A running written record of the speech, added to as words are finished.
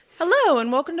Hello,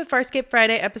 and welcome to Farscape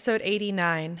Friday, episode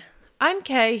 89. I'm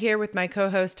Kay, here with my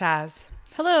co-host Taz.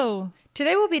 Hello.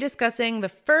 Today we'll be discussing the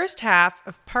first half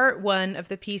of part 1 of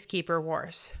the Peacekeeper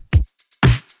Wars.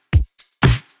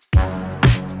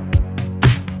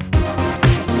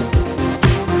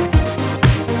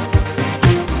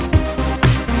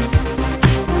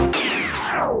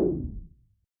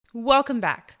 Welcome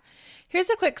back. Here's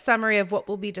a quick summary of what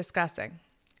we'll be discussing.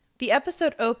 The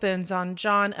episode opens on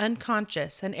John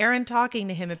unconscious and Aeryn talking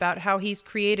to him about how he's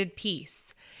created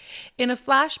peace. In a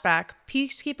flashback,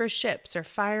 Peacekeeper ships are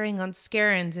firing on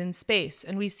Scarrans in space,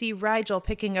 and we see Rygel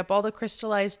picking up all the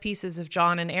crystallized pieces of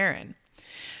John and Aeryn.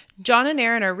 John and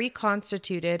Aeryn are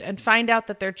reconstituted and find out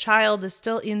that their child is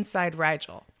still inside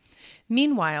Rygel.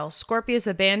 Meanwhile, Scorpius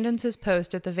abandons his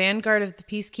post at the vanguard of the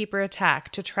Peacekeeper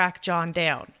attack to track John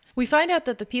down. We find out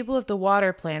that the people of the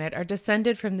water planet are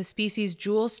descended from the species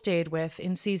Jules stayed with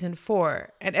in Season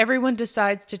 4, and everyone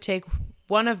decides to take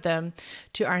one of them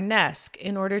to Arnesk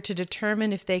in order to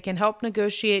determine if they can help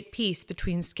negotiate peace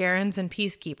between Scarrans and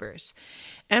Peacekeepers.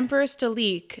 Empress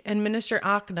Dalik and Minister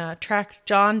Akna track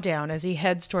John down as he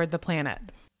heads toward the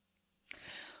planet.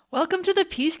 Welcome to the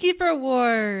Peacekeeper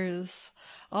Wars!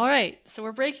 All right, so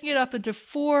we're breaking it up into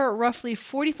 4 roughly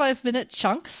 45-minute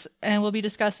chunks, and we'll be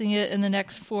discussing it in the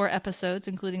next 4 episodes,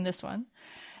 including this one.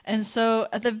 And so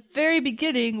at the very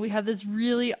beginning, we have this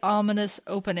really ominous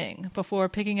opening before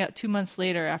picking up 2 months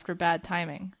later after bad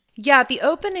timing. Yeah, the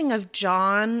opening of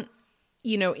John,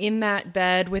 in that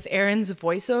bed with Aeryn's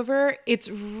voiceover, it's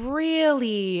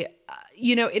really,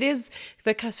 it is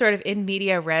the sort of in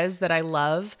media res that I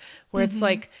love, where it's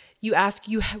like, you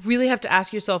really have to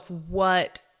ask yourself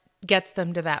what gets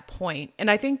them to that point. And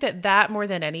I think that more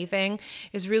than anything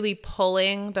is really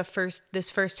pulling this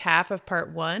first half of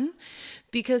part 1,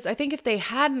 because I think if they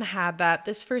hadn't had that,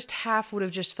 this first half would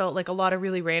have just felt like a lot of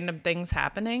really random things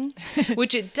happening,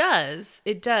 which it does.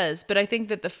 But I think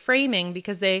that the framing,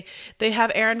 because they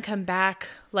have Aeryn come back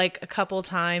like a couple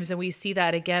times, and we see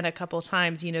that again a couple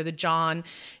times, the John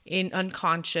in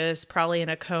unconscious, probably in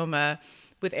a coma,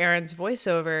 with Aeryn's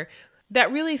voiceover,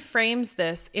 that really frames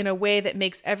this in a way that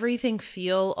makes everything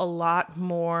feel a lot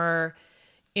more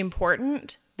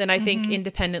important than I think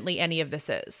independently any of this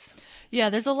is.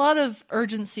 Yeah, there's a lot of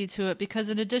urgency to it, because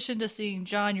in addition to seeing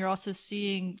John, you're also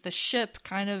seeing the ship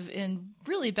kind of in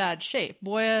really bad shape.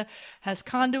 Boya has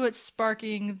conduits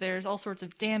sparking. There's all sorts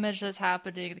of damage that's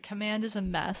happening. The command is a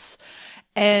mess.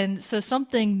 And so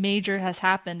something major has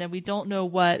happened, and we don't know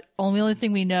what. The only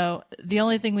thing we know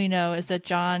is that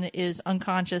John is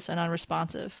unconscious and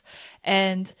unresponsive.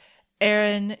 And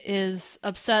Aeryn is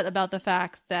upset about the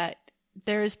fact that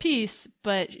there is peace,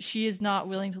 but she is not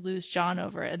willing to lose John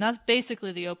over it. And that's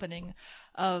basically the opening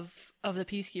of the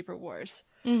Peacekeeper Wars.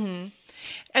 Mm-hmm.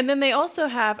 And then they also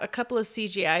have a couple of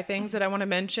CGI things that I want to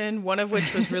mention, one of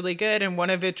which was really good and one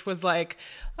of which was like,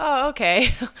 oh,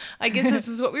 okay, I guess this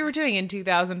is what we were doing in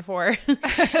 2004.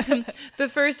 The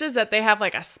first is that they have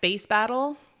like a space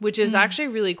battle, which is actually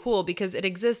really cool because it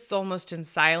exists almost in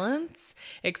silence,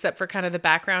 except for kind of the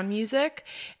background music.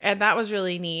 And that was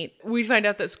really neat. We find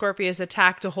out that Scorpius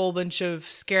attacked a whole bunch of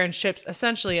Scarran ships,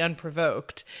 essentially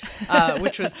unprovoked,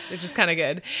 which is kind of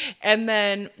good. And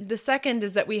then the second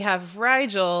is that we have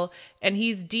Rygel, and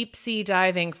he's deep sea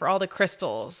diving for all the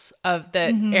crystals that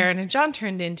Aeryn and John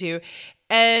turned into.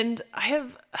 And I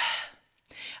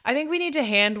think we need to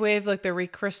hand wave like the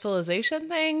recrystallization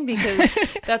thing, because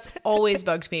that's always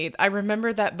bugged me. I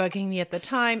remember that bugging me at the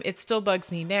time. It still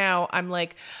bugs me now. I'm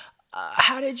like,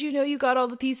 how did you know you got all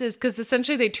the pieces? Because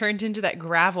essentially they turned into that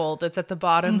gravel that's at the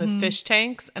bottom of fish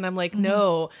tanks. And I'm like,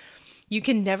 no, you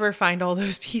can never find all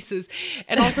those pieces.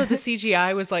 And also the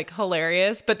CGI was like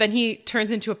hilarious. But then he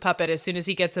turns into a puppet as soon as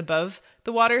he gets above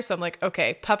the water. So I'm like,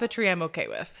 okay, puppetry I'm okay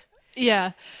with.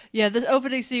 Yeah, the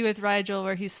opening scene with Rygel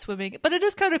where he's swimming. But it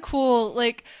is kind of cool.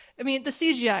 Like, I mean, the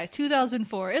CGI,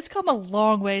 2004, it's come a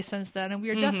long way since then, and we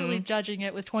are definitely judging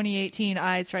it with 2018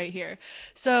 eyes right here.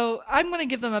 So I'm going to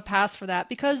give them a pass for that,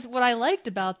 because what I liked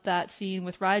about that scene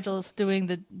with Rygel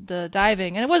doing the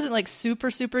diving, and it wasn't like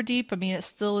super, super deep. I mean, it's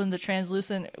still in the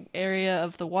translucent area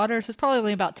of the water, so it's probably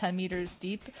only about 10 meters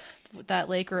deep, that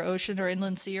lake or ocean or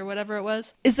inland sea or whatever it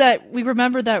was, is that we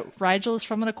remember that Rygel is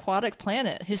from an aquatic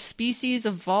planet. His species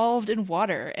evolved in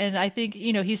water. And I think,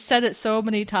 he's said it so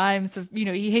many times,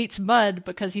 he hates mud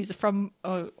because he's from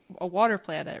a water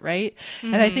planet, right?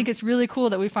 And I think it's really cool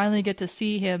that we finally get to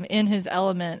see him in his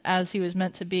element as he was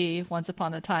meant to be once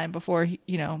upon a time before,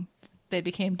 they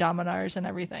became Dominars and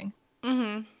everything.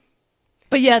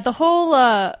 But yeah, the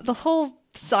whole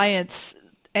science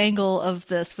angle of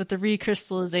this with the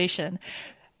recrystallization,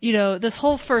 this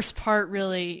whole first part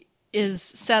really is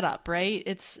set up, right?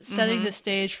 It's setting the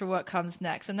stage for what comes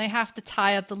next. And they have to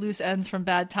tie up the loose ends from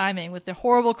Bad Timing with the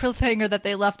horrible cliffhanger that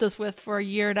they left us with for a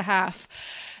year and a half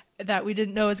that we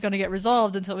didn't know was going to get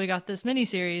resolved until we got this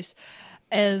miniseries.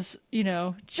 As, you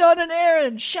know, John and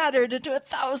Aaron shattered into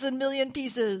 1,000 million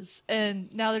pieces.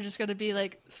 And now they're just going to be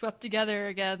like swept together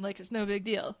again like it's no big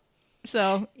deal.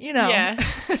 So, you know. Yeah.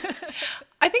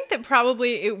 I think that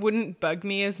probably it wouldn't bug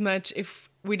me as much if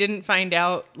we didn't find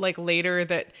out like later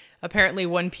that apparently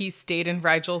one piece stayed in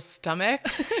Rigel's stomach.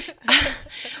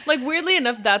 Like, weirdly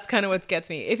enough, that's kind of what gets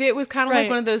me. If it was kind of like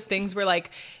one of those things where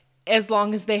like, as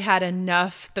long as they had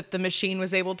enough that the machine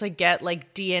was able to get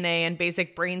like DNA and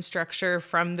basic brain structure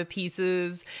from the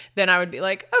pieces, then I would be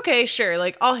like, okay, sure.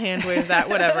 Like, I'll hand wave that,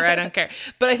 whatever. I don't care.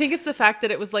 But I think it's the fact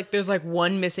that it was like, there's like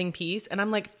one missing piece. And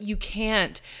I'm like, you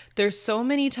can't. There's so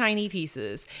many tiny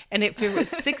pieces. And if it was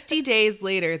 60 days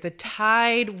later, the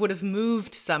tide would have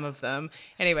moved some of them.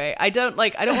 Anyway, I don't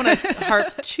want to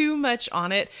harp too much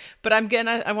on it, but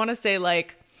I want to say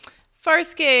like,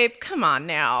 Farscape, come on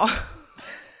now.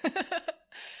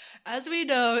 As we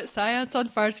know, science on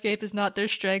Farscape is not their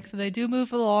strength, and they do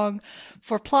move along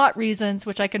for plot reasons,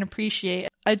 which I can appreciate.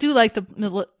 I do like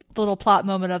the little plot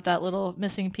moment of that little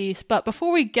missing piece, but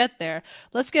before we get there,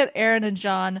 let's get Aaron and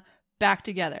John back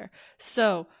together.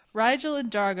 So, Rygel and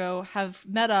Dargo have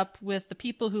met up with the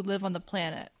people who live on the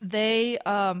planet. They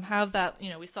have that, you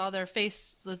know, we saw the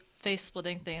face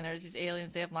splitting thing. There's these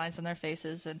aliens, they have lines on their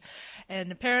faces, and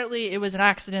apparently it was an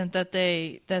accident that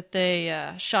they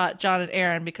shot John and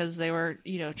Aaron because they were,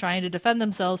 you know, trying to defend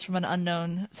themselves from an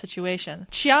unknown situation.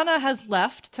 Chiana has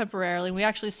left temporarily. We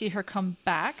actually see her come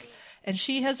back. And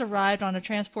she has arrived on a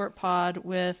transport pod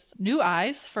with new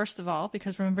eyes, first of all,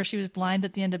 because remember she was blind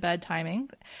at the end of Bad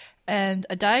Timing, and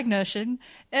a Diagnostian,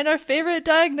 and our favorite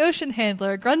Diagnostian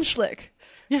handler, Grunschlick,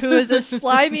 who is as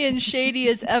slimy and shady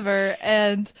as ever,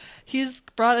 and he's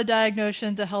brought a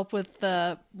Diagnostian to help with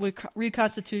the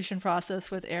reconstitution process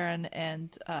with Aaron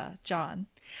and John.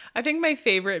 I think my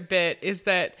favorite bit is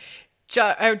that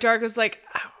Dargo's like,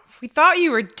 we thought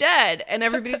you were dead. And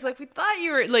everybody's like, we thought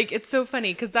you were, like, it's so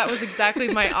funny because that was exactly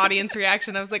my audience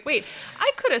reaction. I was like, wait,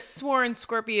 I could have sworn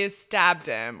Scorpius stabbed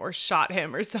him or shot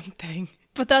him or something.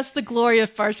 But that's the glory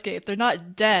of Farscape. They're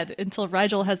not dead until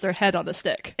Rygel has their head on a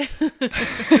stick.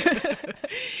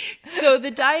 So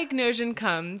the Diagnosian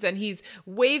comes and he's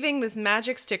waving this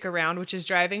magic stick around, which is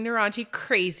driving Naranti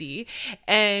crazy.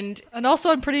 And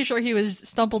also, I'm pretty sure he was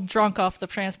stumbled drunk off the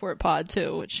transport pod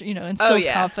too, which, you know, instills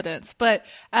confidence, but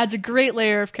adds a great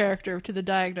layer of character to the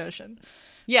Diagnosian.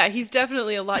 Yeah, he's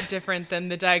definitely a lot different than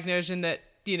the Diagnosian that,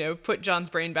 you know, put John's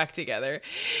brain back together.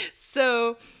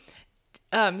 So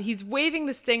he's waving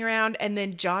this thing around, and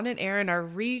then John and Aaron are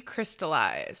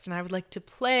recrystallized. And I would like to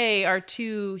play our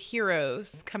two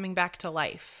heroes coming back to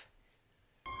life.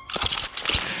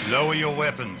 Lower your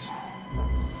weapons.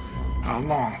 How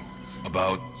long?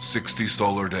 About 60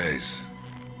 solar days.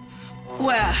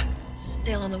 Where?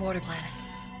 Still on the water planet.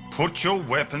 Put your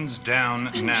weapons down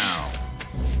now.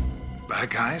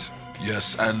 Bad guys?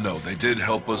 Yes and no. They did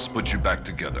help us put you back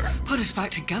together. Put us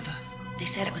back together. They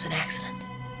said it was an accident.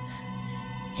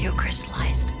 You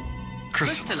crystallized.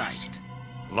 Crystallized.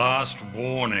 Last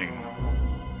warning.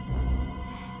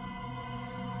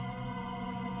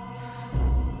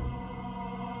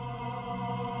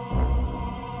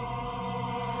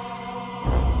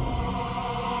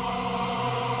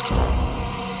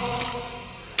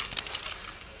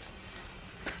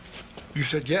 You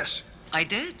said yes. I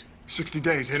did. 60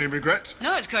 days. Any regrets?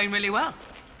 No, it's going really well.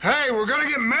 Hey, we're gonna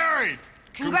get married!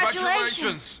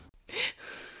 Congratulations.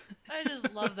 I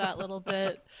just love that little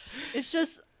bit. It's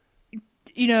just,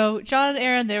 you know, John and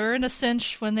Aaron, they were in a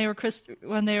cinch when they were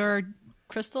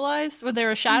crystallized, when they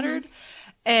were shattered,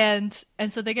 and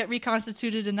so they get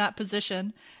reconstituted in that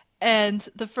position. And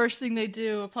the first thing they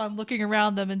do upon looking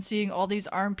around them and seeing all these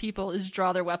armed people is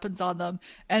draw their weapons on them.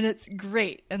 And it's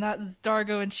great. And that's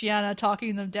Dargo and Chiana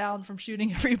talking them down from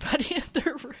shooting everybody in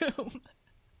their room.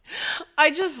 I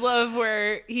just love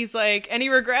where he's like, any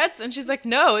regrets? And she's like,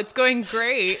 no, it's going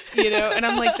great, you know? And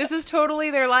I'm like, this is totally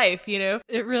their life, you know?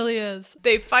 It really is.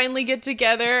 They finally get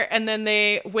together and then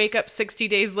they wake up 60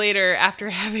 days later after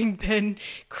having been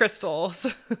crystals.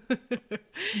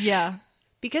 Yeah.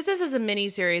 Because this is a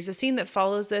mini-series, the scene that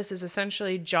follows this is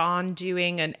essentially John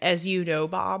doing an "as you know,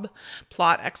 Bob"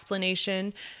 plot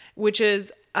explanation, which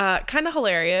is kind of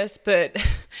hilarious, but,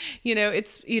 you know,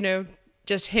 it's, you know,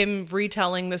 just him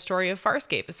retelling the story of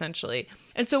Farscape, essentially.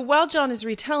 And so while John is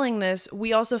retelling this,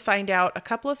 we also find out a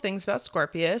couple of things about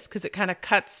Scorpius, because it kind of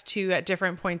cuts to, at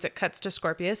different points, it cuts to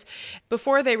Scorpius.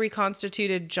 Before they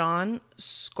reconstituted John,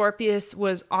 Scorpius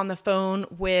was on the phone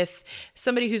with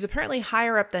somebody who's apparently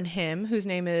higher up than him, whose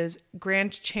name is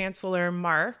Grand Chancellor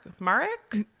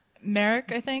Marek,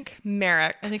 Merrick, I think.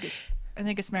 Merrick. I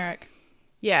think it's Merrick.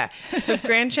 Yeah. So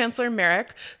Grand Chancellor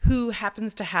Merrick, who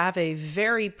happens to have a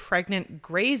very pregnant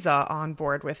Grayza on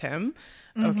board with him.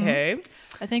 Okay.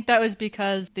 I think that was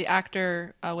because the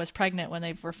actor was pregnant when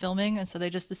they were filming, and so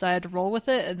they just decided to roll with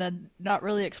it and then not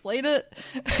really explain it.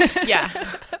 Yeah.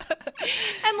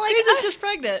 And like, Grayza's just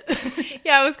pregnant.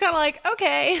 Yeah, it was kind of like,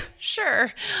 okay,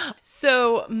 sure.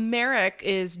 So Merrick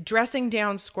is dressing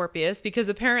down Scorpius because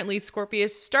apparently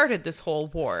Scorpius started this whole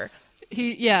war.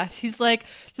 He's like,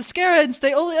 the Scarans,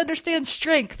 they only understand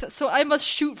strength, so I must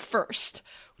shoot first,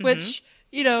 which,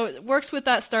 works with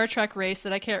that Star Trek race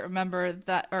that I can't remember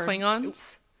that, or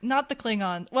Klingons? Not the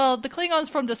Klingon. Well, the Klingons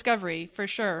from Discovery, for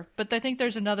sure. But I think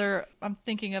there's another, I'm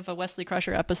thinking of a Wesley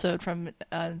Crusher episode from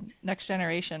Next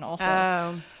Generation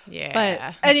also. Yeah.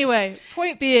 But anyway,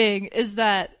 point being is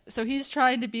that, so he's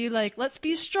trying to be like, let's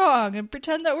be strong and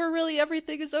pretend that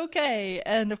everything is okay.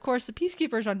 And of course, the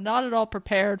Peacekeepers are not at all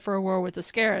prepared for a war with the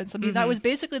Scarans. I mean, that was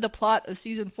basically the plot of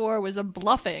season 4, was them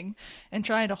bluffing and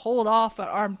trying to hold off an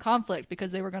armed conflict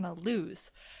because they were going to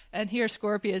lose. And here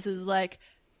Scorpius is like,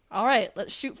 all right,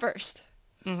 let's shoot first.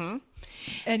 And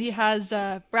he has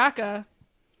Braca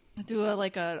do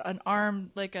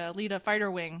lead a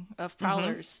fighter wing of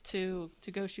prowlers to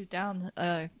go shoot down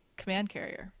a command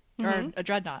carrier or a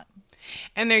dreadnought.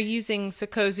 And they're using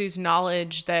Sikozu's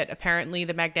knowledge that apparently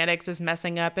the magnetics is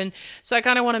messing up. And so I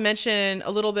kind of want to mention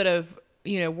a little bit of,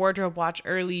 wardrobe watch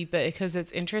early, but because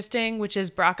it's interesting, which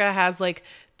is Braca has like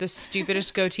the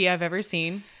stupidest goatee I've ever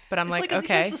seen. But I'm like,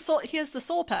 okay. He has the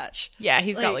soul patch. Yeah,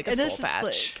 he's got like a soul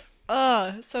patch.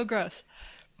 It's so gross.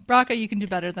 Braca, you can do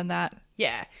better than that.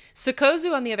 Yeah.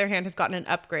 Sikozu, on the other hand, has gotten an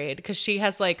upgrade because she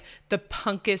has like the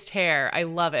punkest hair. I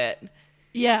love it.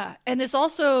 Yeah, and it's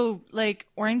also like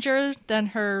oranger than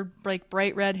her like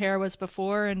bright red hair was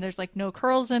before, and there's like no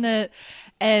curls in it,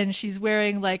 and she's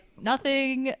wearing like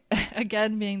nothing,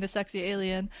 again being the sexy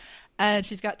alien, and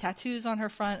she's got tattoos on her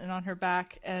front and on her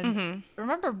back. And I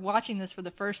remember watching this for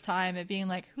the first time and being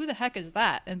like, who the heck is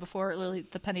that? And before really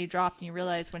the penny dropped and you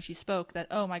realize when she spoke that,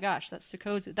 oh my gosh, that's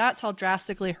Sikozu. That's how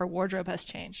drastically her wardrobe has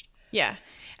changed. Yeah.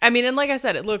 I mean, and like I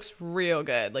said, it looks real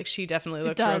good. Like she definitely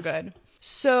looks real good.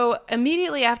 So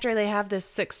immediately after they have this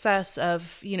success of,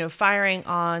 firing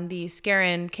on the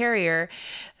Scaran carrier.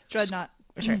 Dreadnought.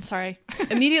 Sorry.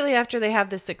 Immediately after they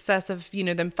have the success of,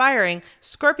 them firing,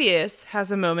 Scorpius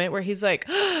has a moment where he's like,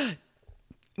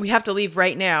 we have to leave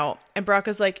right now. And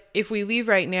Braca's like, if we leave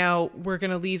right now, we're going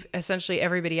to leave essentially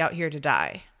everybody out here to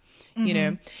die,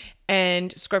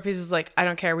 And Scorpius is like, I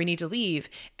don't care. We need to leave.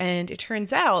 And it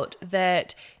turns out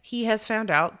that he has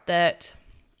found out that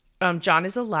John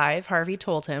is alive. Harvey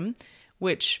told him,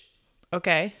 which,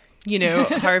 okay,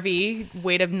 Harvey,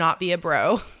 way to not be a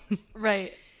bro.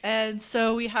 Right. And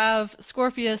so we have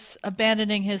Scorpius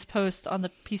abandoning his post on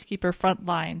the Peacekeeper front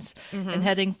lines and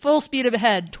heading full speed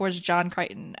ahead towards John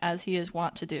Crichton, as he is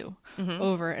wont to do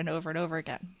over and over and over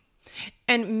again.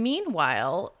 And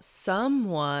meanwhile,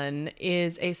 someone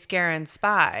is a Scaran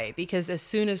spy, because as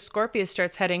soon as Scorpius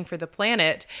starts heading for the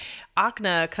planet,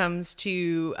 Akna comes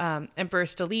to Emperor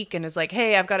Stalik and is like,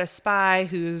 hey, I've got a spy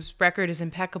whose record is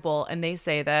impeccable. And they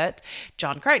say that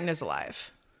John Crichton is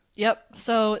alive. Yep.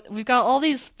 So we've got all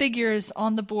these figures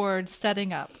on the board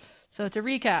setting up. So to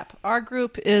recap, our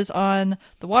group is on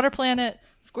the water planet.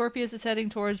 Scorpius is heading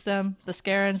towards them. The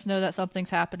Scarans know that something's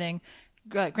happening.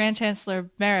 Grand Chancellor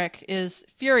Merrick is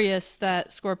furious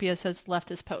that Scorpius has left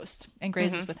his post and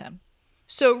grazes with him.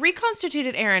 So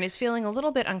reconstituted Erin is feeling a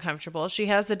little bit uncomfortable. She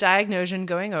has the Diagnosion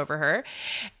going over her.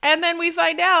 And then we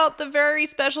find out the very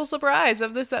special surprise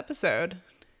of this episode.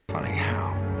 Funny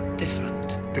how?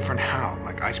 Different. Different how?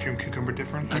 Like ice cream cucumber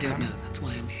different? I don't know. That's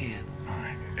why I'm here. All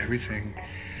right. Everything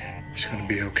is going to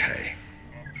be okay.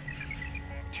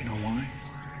 Do you know why?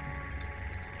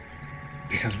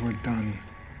 Because we're done.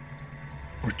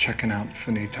 We're checking out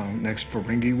finito. Next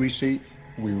Ferengi we see,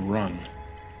 we run.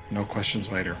 No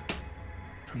questions later.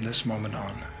 From this moment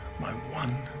on, my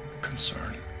one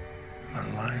concern in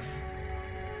my life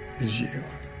is you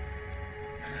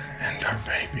and our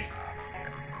baby.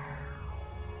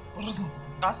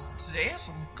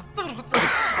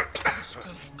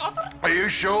 Are you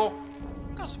sure?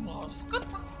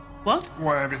 What?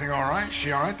 Well, everything all right?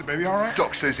 She all right? The baby all right?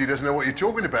 Doc says he doesn't know what you're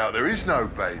talking about. There is no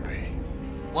baby.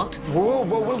 What? Whoa,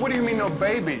 what do you mean, no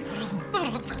baby?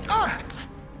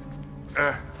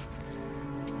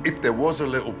 If there was a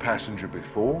little passenger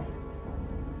before,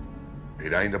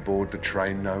 it ain't aboard the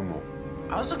train no more.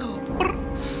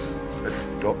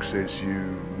 Doc says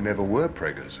you never were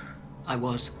preggers. I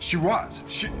was. She was.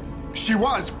 She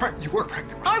was. You were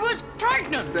pregnant, right? I was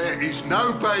pregnant! There is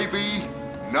no baby,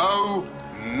 no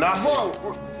nothing.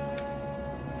 Whoa!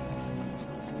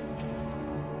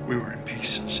 We were in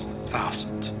pieces.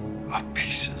 Thousands of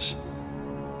pieces.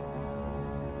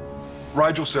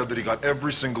 Rigel said that he got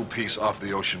every single piece off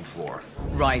the ocean floor.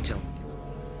 Rigel.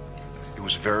 It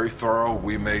was very thorough.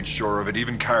 We made sure of it.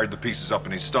 Even carried the pieces up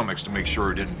in his stomachs to make sure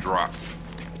he didn't drop.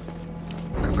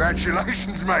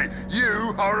 Congratulations, mate.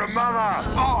 You are a mother.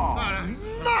 Oh,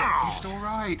 no! It's all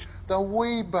right. The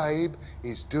wee babe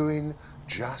is doing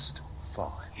just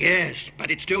fine. Yes, but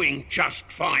it's doing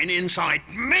just fine inside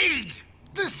me.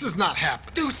 This is not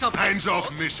happening. Do something. Hands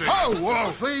off, Missy. Oh,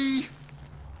 whoa.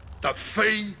 The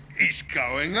fee is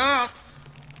going up.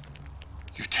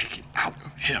 You take it out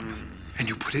of him and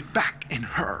you put it back in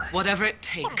her. Whatever it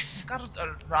takes. Doc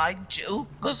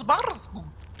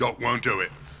won't do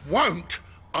it. Won't.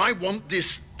 I want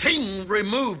this thing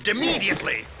removed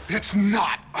immediately. It's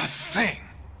not a thing.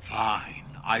 Fine.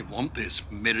 I want this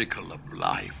miracle of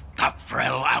life that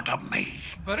fell out of me.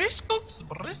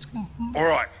 All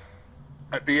right.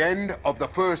 At the end of the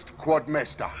first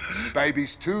quadmester,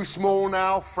 baby's too small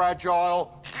now,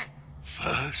 fragile.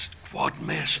 First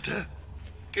quadmaster.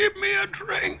 Give me a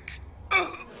drink.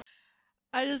 Ugh.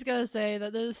 I just gotta say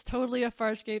that this is totally a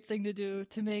Farscape thing to do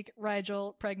to make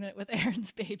Rigel pregnant with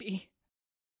Aaron's baby.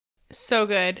 So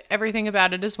good. Everything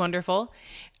about it is wonderful.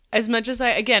 As much as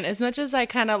I kind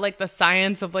of like the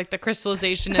science of like the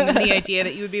crystallization and then the idea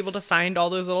that you would be able to find all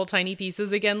those little tiny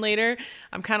pieces again later,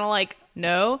 I'm kind of like,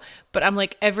 no. But I'm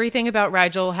like, everything about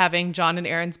Rigel having John and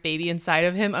Aaron's baby inside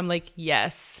of him, I'm like,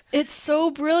 yes. It's so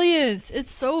brilliant.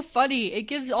 It's so funny. It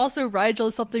gives also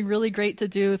Rigel something really great to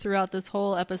do throughout this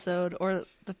whole episode, or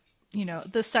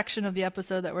this section of the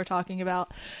episode that we're talking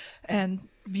about and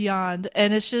beyond.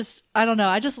 And it's just, I don't know.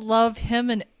 I just love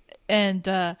him and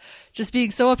just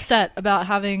being so upset about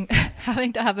having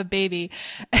to have a baby.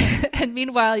 And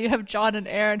meanwhile, you have John and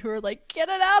Aaron who are like, get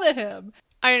it out of him.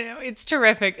 I know, it's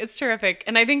terrific. It's terrific.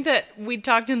 And I think that we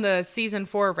talked in the season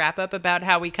 4 wrap up about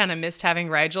how we kind of missed having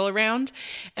Rigel around.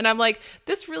 And I'm like,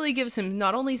 this really gives him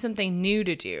not only something new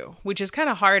to do, which is kind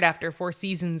of hard after 4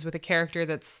 seasons with a character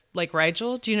that's like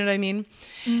Rigel. Do you know what I mean?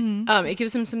 Mm-hmm. It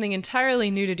gives him something entirely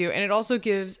new to do. And it also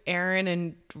gives Aaron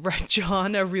and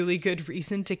John a really good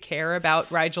reason to care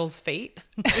about Rigel's fate.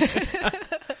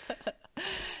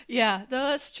 Yeah, no,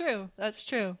 that's true. That's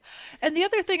true. And the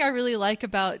other thing I really like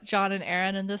about John and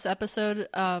Aaron in this episode,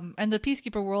 and the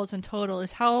Peacekeeper worlds in total,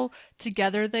 is how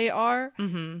together they are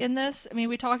in this. I mean,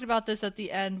 we talked about this at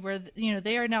the end where,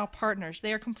 they are now partners.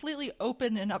 They are completely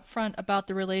open and upfront about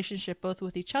the relationship, both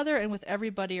with each other and with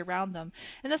everybody around them.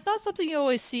 And that's not something you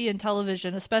always see in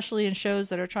television, especially in shows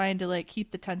that are trying to like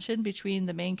keep the tension between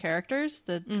the main characters,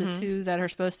 the two that are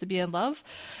supposed to be in love.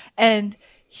 And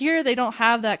here they don't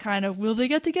have that kind of, will they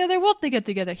get together? Won't they get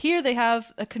together? Here they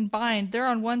have a combined, they're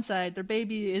on one side, their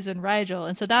baby is in Rigel.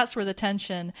 And so that's where the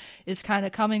tension is kind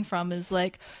of coming from, is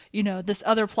like, this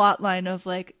other plot line of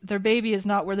like, their baby is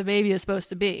not where the baby is supposed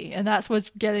to be. And that's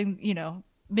what's getting,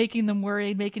 making them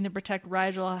worried, making them protect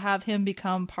Rigel, have him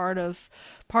become part of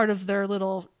their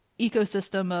little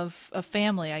ecosystem of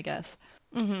family, I guess.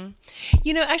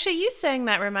 Mm-hmm. Actually, you saying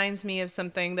that reminds me of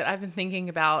something that I've been thinking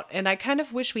about, and I kind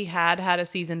of wish we had a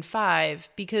season 5,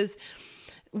 because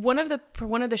one of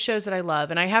the shows that I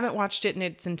love, and I haven't watched it in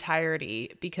its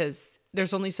entirety because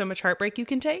there's only so much heartbreak you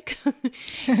can take,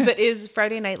 but is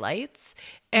Friday Night Lights.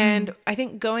 And I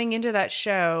think going into that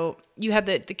show, you had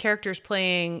the characters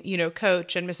playing,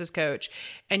 Coach and Mrs. Coach,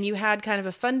 and you had kind of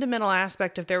a fundamental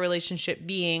aspect of their relationship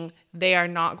being they are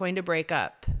not going to break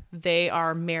up. They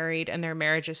are married and their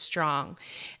marriage is strong.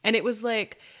 And it was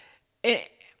like,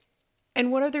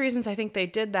 and one of the reasons I think they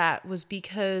did that was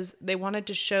because they wanted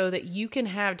to show that you can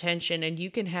have tension and you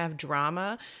can have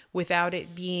drama without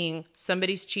it being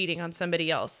somebody's cheating on somebody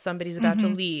else, somebody's about to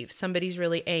leave, somebody's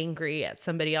really angry at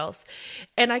somebody else.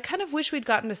 And I kind of wish we'd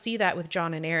gotten to see that with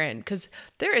John and Aaron, because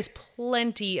there is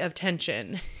plenty of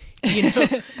tension,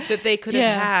 that they could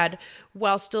have had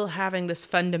while still having this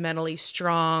fundamentally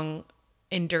strong,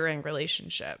 enduring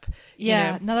relationship.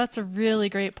 No, that's a really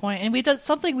great point. And that's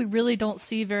something we really don't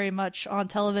see very much on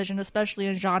television, especially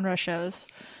in genre shows.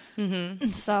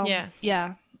 So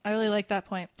yeah, I really like that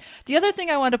point. The other thing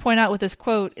I wanted to point out with this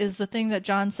quote is the thing that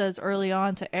John says early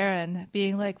on to Aaron,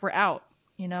 being like, we're out.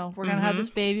 You know, we're going to have this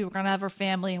baby, we're going to have our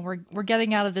family, and we're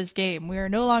getting out of this game. We are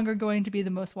no longer going to be the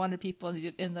most wanted people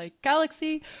in the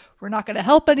galaxy. We're not going to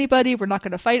help anybody. We're not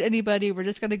going to fight anybody. We're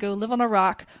just going to go live on a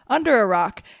rock, under a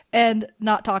rock, and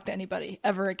not talk to anybody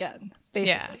ever again,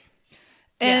 basically.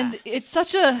 And it's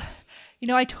such a, you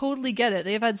know, I totally get it.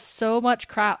 They've had so much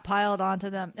crap piled onto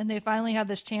them, and they finally have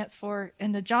this chance for,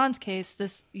 in the John's case,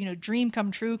 this, you know, dream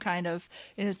come true kind of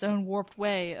in its own warped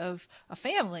way of a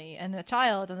family and a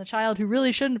child, and the child who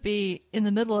really shouldn't be in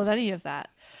the middle of any of that.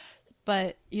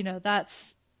 But, you know,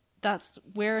 that's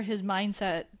where his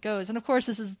mindset goes. And of course,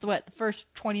 this is the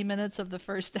first 20 minutes of the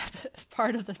first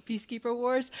part of the Peacekeeper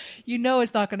Wars. You know,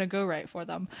 it's not going to go right for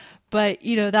them, but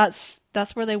you know, that's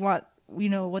where they want, you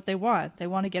know, what they want. They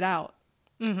want to get out.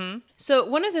 Mm-hmm. So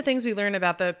one of the things we learn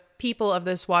about the people of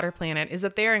this water planet is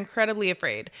that they are incredibly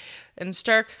afraid. And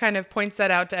Stark kind of points that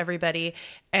out to everybody.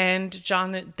 And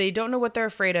John, they don't know what they're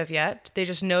afraid of yet. They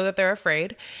just know that they're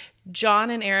afraid. John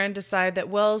and Aaron decide that,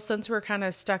 well, since we're kind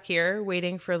of stuck here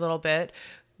waiting for a little bit,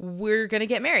 we're going to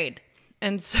get married.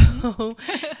 And so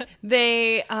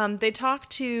they talk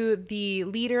to the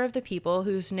leader of the people,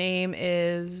 whose name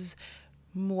is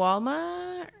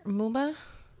Muma?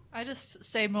 I just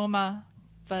say Muma.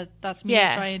 But that's me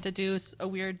trying to do a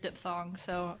weird diphthong,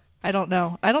 so I don't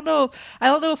know. I don't know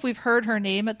if we've heard her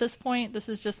name at this point. This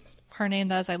is just her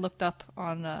name as I looked up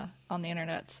on the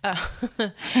internet.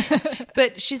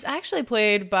 But she's actually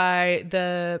played by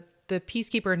the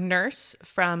Peacekeeper nurse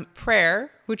from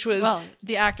Prayer, which was... Well,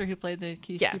 the actor who played the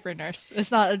Peacekeeper nurse.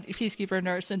 It's not a Peacekeeper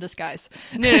nurse in disguise.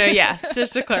 No,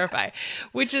 just to clarify.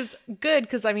 Which is good,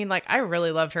 because, I mean, like, I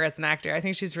really loved her as an actor. I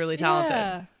think she's really talented.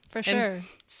 Yeah. For sure. And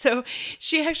so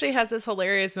she actually has this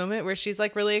hilarious moment where she's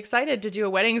like really excited to do a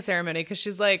wedding ceremony, because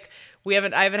she's like, I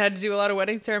haven't had to do a lot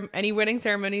of any wedding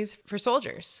ceremonies for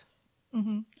soldiers.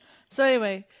 Mm-hmm. So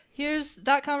anyway, here's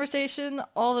that conversation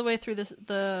all the way through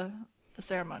the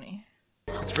ceremony.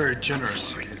 It's very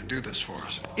generous of you to do this for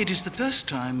us. It is the first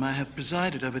time I have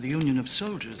presided over the Union of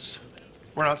Soldiers.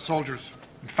 We're not soldiers.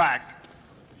 In fact,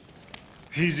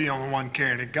 he's the only one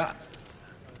carrying a gun.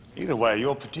 Either way,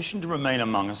 your petition to remain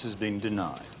among us has been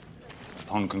denied.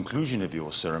 Upon conclusion of your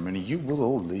ceremony, you will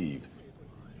all leave.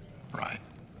 Right.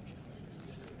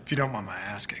 If you don't mind my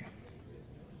asking,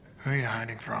 who are you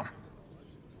hiding from?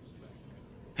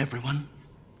 Everyone.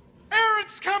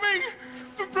 Aaron's coming!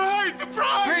 The bride! The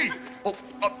bride! Hey! Oh,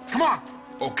 come on!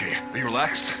 Okay, are you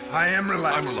relaxed? I am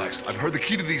relaxed. I'm relaxed. I've heard the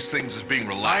key to these things is being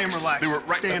relaxed. I am relaxed. They were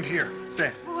right. Stand here.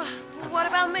 Stand. What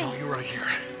about me? No, you're right here.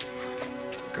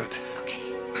 Good.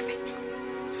 Perfect.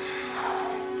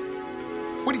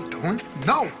 What are you doing?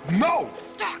 No! No!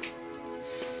 Stark!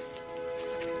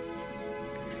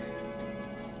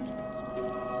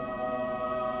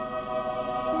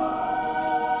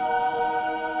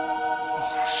 Oh,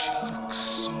 she looks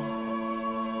so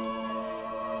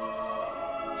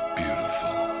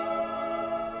beautiful.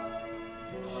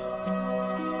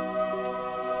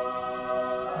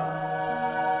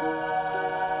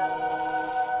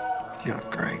 You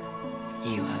look great.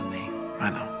 You owe me.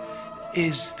 I know.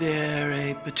 Is there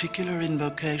a particular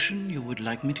invocation you would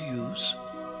like me to use?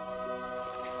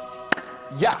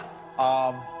 Yeah.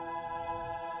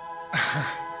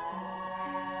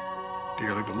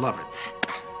 Dearly beloved.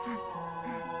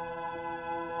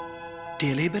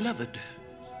 Dearly beloved.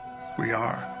 We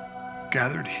are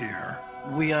gathered here.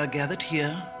 We are gathered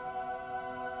here.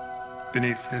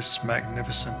 Beneath this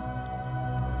magnificent...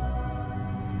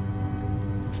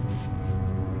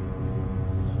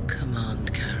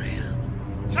 Command carrier.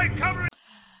 Take cover!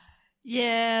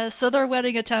 Yeah, so their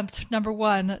wedding attempt, number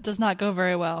 1, does not go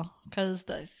very well, because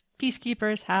the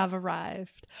peacekeepers have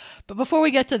arrived. But before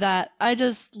we get to that, I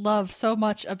just love so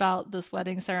much about this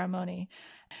wedding ceremony.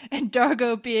 And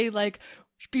Dargo being like,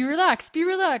 be relaxed.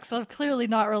 I'm clearly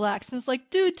not relaxed. And it's like,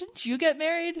 dude, didn't you get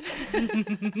married?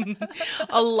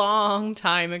 A long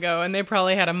time ago, and they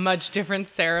probably had a much different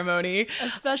ceremony.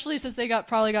 Especially since they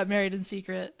probably got married in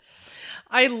secret.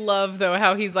 I love, though,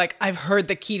 how he's like, I've heard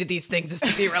the key to these things is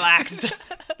to be relaxed.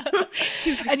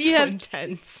 He's like,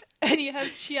 intense. And you have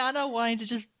Chiana wanting to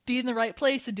just be in the right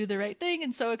place and do the right thing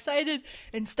and so excited,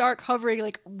 and Stark hovering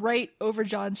like right over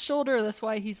Jon's shoulder. That's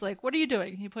why he's like, what are you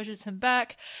doing? He pushes him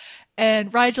back,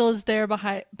 and Rigel is there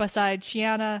beside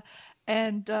Chiana,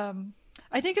 and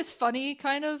I think it's funny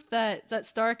kind of that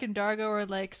Stark and Dargo are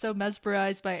like so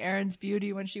mesmerized by Erin's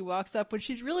beauty when she walks up, when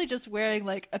she's really just wearing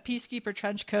like a peacekeeper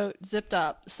trench coat zipped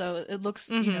up. So it looks,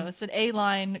 you know, it's an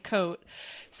A-line coat.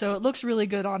 So it looks really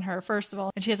good on her, first of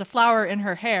all. And she has a flower in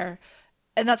her hair.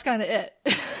 And that's kind of it.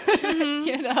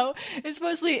 You know, it's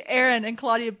mostly Erin and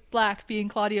Claudia Black being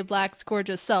Claudia Black's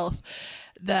gorgeous self.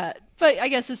 that. But I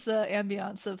guess it's the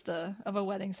ambiance of a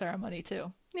wedding ceremony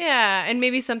too. Yeah, and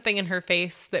maybe something in her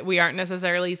face that we aren't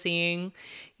necessarily seeing,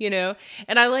 And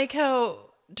I like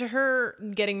how to her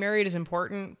getting married is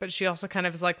important, but she also kind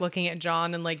of is like looking at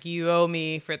John and like, you owe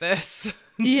me for this.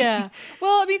 Yeah.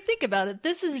 Well, I mean, think about it.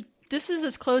 This is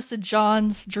as close to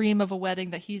John's dream of a wedding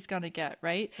that he's going to get,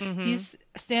 right? Mm-hmm. He's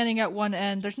standing at one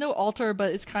end. There's no altar,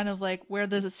 but it's kind of like where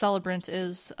the celebrant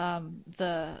is,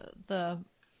 the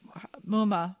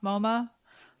MoMA.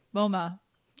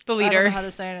 The leader. I don't know how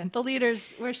to say it. The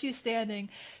leader's where she's standing.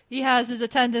 He has his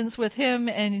attendants with him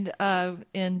and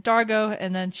in Dargo,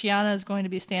 and then Chiana is going to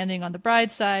be standing on the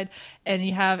bride's side, and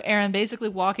you have Aaron basically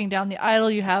walking down the aisle.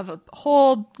 You have a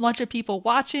whole bunch of people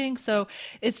watching, so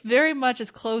it's very much as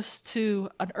close to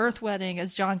an Earth wedding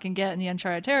as John can get in the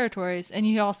Uncharted Territories, and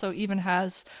he also even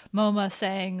has MoMA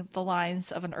saying the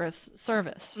lines of an Earth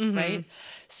service, right?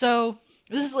 So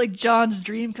this is like John's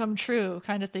dream come true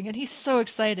kind of thing. And he's so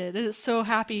excited. And it's so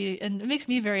happy. And it makes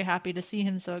me very happy to see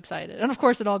him so excited. And of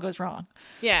course, it all goes wrong.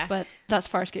 Yeah. But that's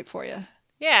Farscape for you.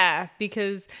 Yeah,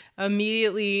 because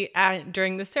immediately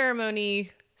during the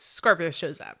ceremony, Scorpius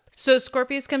shows up. So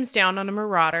Scorpius comes down on a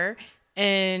marauder.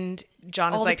 And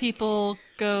John is like... All the people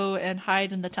go and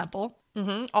hide in the temple.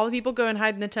 Mm-hmm. All the people go and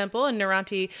hide in the temple. And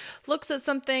Naranti looks at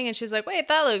something. And she's like, wait,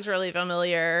 that looks really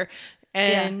familiar.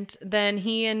 And then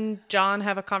he and John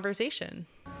have a conversation.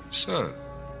 So,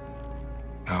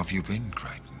 how have you been,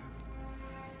 Crichton?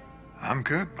 I'm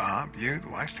good, Bob. You, the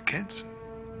wife, the kids?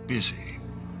 Busy.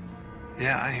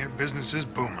 Yeah, I hear business is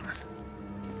booming.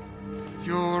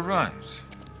 You're right.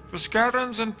 The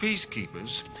Scarans and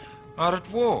Peacekeepers are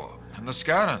at war, and the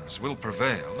Scarans will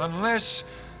prevail unless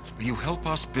you help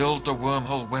us build a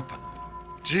wormhole weapon.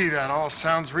 Gee, that all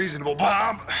sounds reasonable,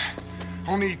 Bob.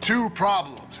 Only two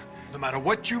problems. No matter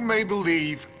what you may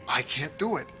believe, I can't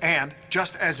do it. And,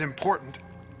 just as important,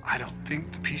 I don't think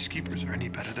the Peacekeepers are any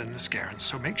better than the Scarans,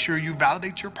 so make sure you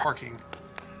validate your parking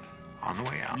on the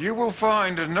way out. You will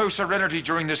find no serenity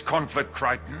during this conflict,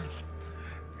 Crichton.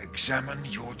 Examine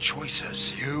your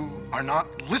choices. You are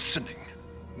not listening.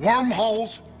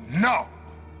 Wormholes, no.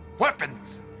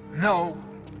 Weapons, no.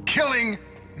 Killing,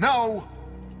 no.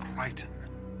 Crichton,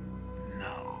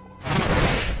 no.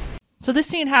 So this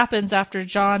scene happens after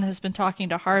John has been talking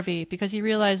to Harvey because he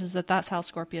realizes that that's how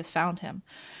Scorpius found him.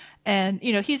 And,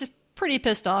 he's pretty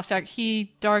pissed off. In fact,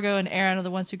 Dargo and Aaron are the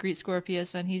ones who greet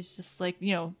Scorpius, and he's just like,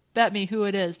 bet me who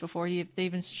it is before they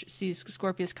even sees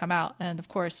Scorpius come out. And, of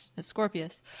course, it's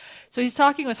Scorpius. So he's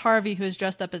talking with Harvey, who is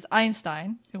dressed up as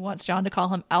Einstein, who wants John to call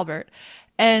him Albert.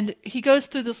 And he goes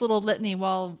through this little litany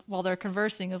while they're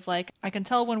conversing of like, I can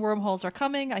tell when wormholes are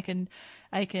coming, I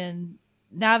can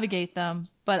navigate them,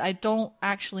 but I don't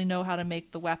actually know how to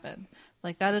make the weapon.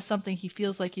 Like that is something he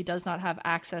feels like he does not have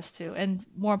access to. And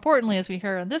more importantly, as we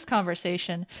hear in this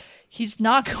conversation, he's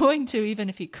not going to, even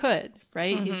if he could,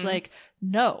 right? Mm-hmm. He's like,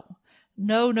 no.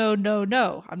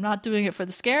 I'm not doing it for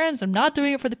the Scarans. I'm not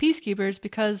doing it for the Peacekeepers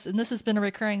because, and this has been a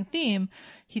recurring theme,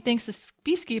 he thinks the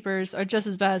Peacekeepers are just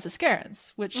as bad as the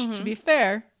Scarans, which to be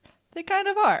fair, they kind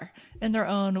of are in their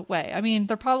own way. I mean,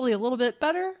 they're probably a little bit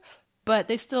better, but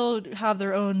they still have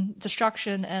their own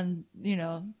destruction and,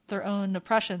 their own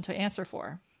oppression to answer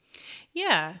for.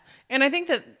 Yeah. And I think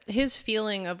that his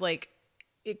feeling of like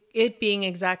it being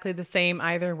exactly the same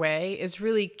either way is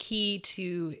really key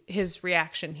to his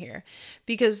reaction here.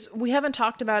 Because we haven't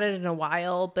talked about it in a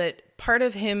while, but part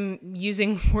of him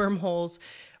using wormholes,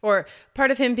 or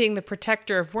part of him being the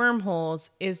protector of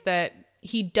wormholes, is that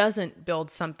he doesn't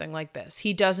build something like this.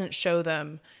 He doesn't show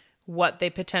them what they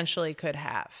potentially could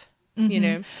have.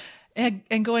 Mm-hmm.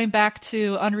 And going back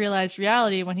to Unrealized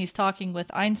Reality, when he's talking with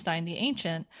Einstein, the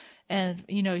Ancient, and,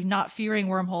 not fearing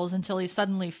wormholes until he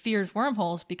suddenly fears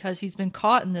wormholes because he's been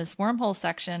caught in this wormhole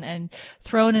section and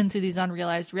thrown into these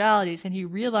unrealized realities. And he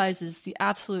realizes the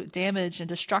absolute damage and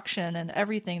destruction and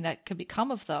everything that could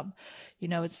become of them.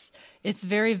 It's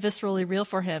very viscerally real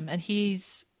for him. And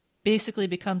he's basically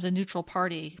becomes a neutral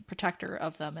party protector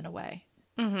of them in a way.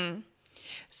 Mm-hmm.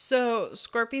 So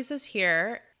Scorpius is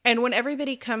here. And when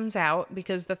everybody comes out,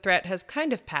 because the threat has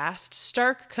kind of passed,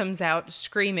 Stark comes out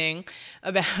screaming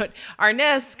about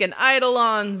Arnesk and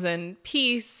Eidolons and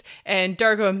peace, and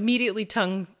Dargo immediately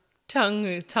tongues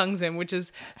him, which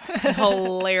is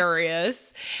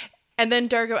hilarious. And then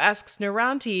Dargo asks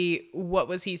Naranti, what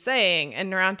was he saying?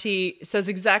 And Naranti says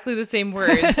exactly the same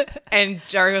words. And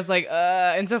Dargo's like,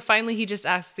 And so finally he just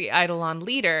asks the Eidolon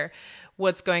leader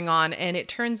what's going on. And it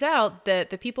turns out that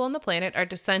the people on the planet are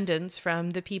descendants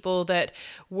from the people that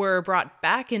were brought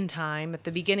back in time at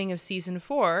the beginning of season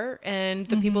 4 and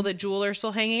the people that Jewel are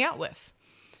still hanging out with.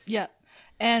 Yeah.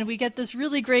 And we get this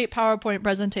really great PowerPoint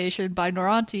presentation by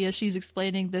Noranti as she's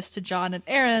explaining this to John and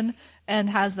Aaron,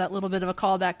 and has that little bit of a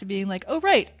callback to being like, oh,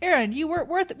 right, Aaron, you weren't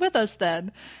with us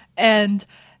then. And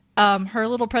her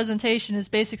little presentation is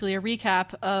basically a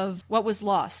recap of what was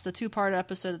lost, the 2-part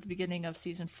episode at the beginning of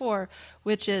season 4,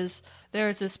 which is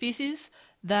there's a species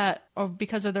that,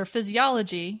 because of their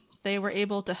physiology, they were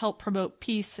able to help promote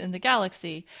peace in the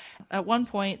galaxy. At one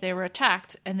point, they were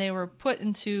attacked, and they were put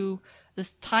into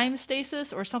this time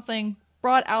stasis or something,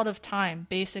 brought out of time,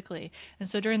 basically. And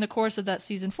so during the course of that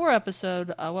season 4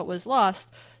 episode, What Was Lost,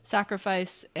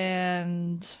 Sacrifice,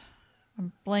 and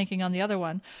I'm blanking on the other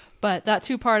one, but that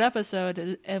 2-part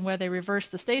episode, and where they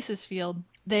reversed the stasis field,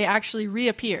 they actually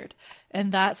reappeared.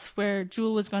 And that's where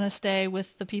Jewel was going to stay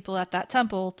with the people at that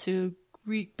temple to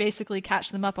basically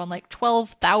catch them up on like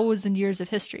 12,000 years of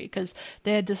history, because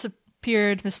they had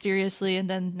disappeared mysteriously and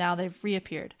then now they've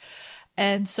reappeared.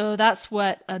 And so that's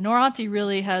what Noranti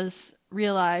really has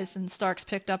realized, and Stark's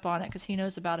picked up on it because he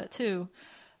knows about it too,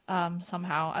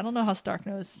 somehow. I don't know how Stark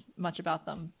knows much about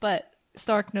them, but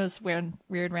Stark knows weird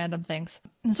random things.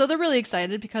 And so they're really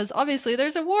excited because obviously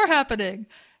there's a war happening.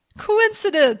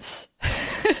 Coincidence!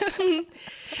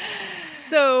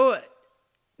 So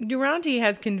Noranti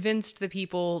has convinced the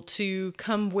people to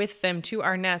come with them to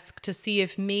Arnesk to see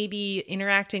if maybe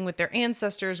interacting with their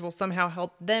ancestors will somehow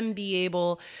help them be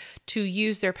able to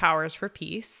use their powers for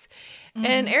peace. Mm-hmm.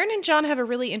 And Aaron and John have a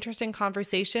really interesting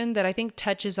conversation that I think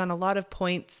touches on a lot of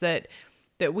points that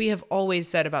we have always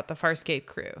said about the Farscape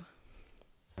crew.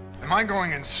 Am I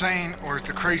going insane, or is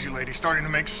the crazy lady starting to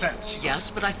make sense? Yes,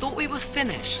 but I thought we were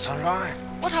finished. So did I.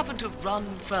 What happened to run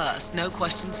first, no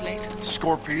questions later?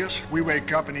 Scorpius, we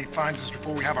wake up and he finds us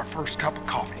before we have our first cup of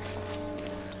coffee.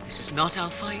 This is not our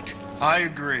fight. I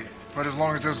agree. But as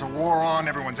long as there's a war on,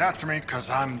 everyone's after me, because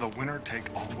I'm the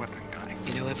winner-take-all weapon guy.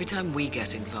 You know, every time we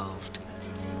get involved...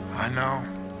 I know.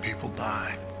 People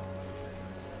die.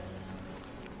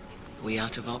 Are we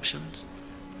out of options?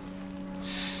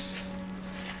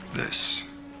 This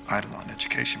Eidolon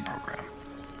education program.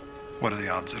 What are the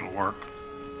odds it'll work?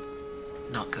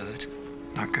 Not good.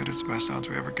 Not good is the best odds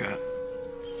we ever get.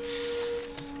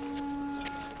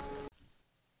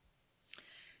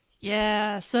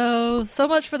 Yeah, so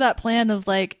much for that plan of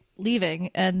like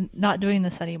leaving and not doing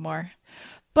this anymore.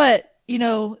 But, you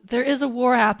know, there is a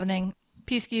war happening.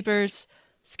 Peacekeepers,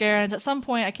 Scarrans. At some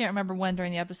point, I can't remember when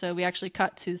during the episode, we actually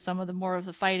cut to some of the more of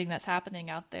the fighting that's happening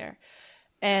out there.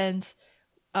 And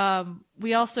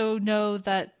we also know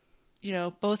that, you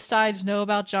know, both sides know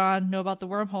about John, know about the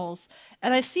wormholes.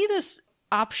 And I see this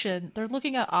option. They're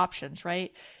looking at options,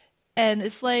 right? And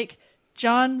it's like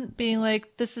John being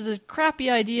like, this is a crappy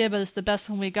idea, but it's the best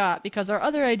one we got, because our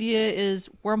other idea is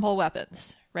wormhole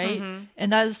weapons, right? Mm-hmm.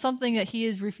 And that is something that he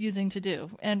is refusing to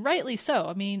do. And rightly so.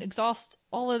 I mean, exhaust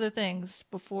all other things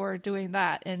before doing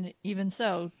that. And even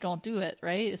so, don't do it,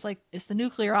 right? It's like, it's the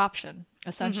nuclear option,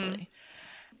 essentially. Mm-hmm.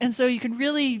 And so you can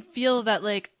really feel that,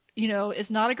 like, you know,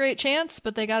 it's not a great chance,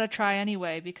 but they got to try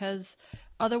anyway, because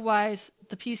otherwise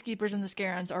the Peacekeepers and the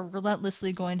Scarrans are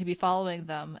relentlessly going to be following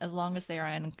them as long as they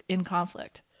are in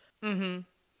conflict. Mm-hmm.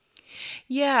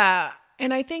 Yeah.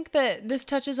 And I think that this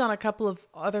touches on a couple of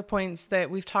other points that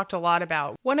we've talked a lot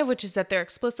about. One of which is that they're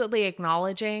explicitly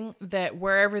acknowledging that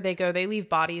wherever they go, they leave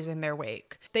bodies in their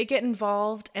wake. They get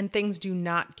involved and things do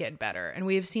not get better. And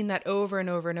we have seen that over and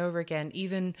over and over again,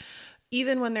 even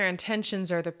when their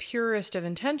intentions are the purest of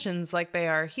intentions, like they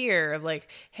are here, of like,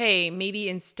 hey, maybe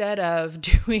instead of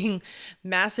doing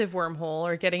massive wormhole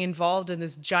or getting involved in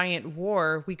this giant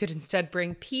war, we could instead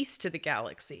bring peace to the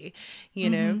galaxy, you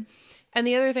know? And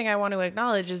the other thing I want to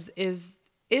acknowledge is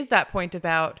that point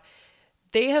about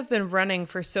they have been running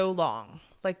for so long.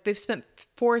 Like, they've spent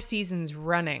 4 seasons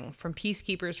running, from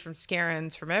Peacekeepers, from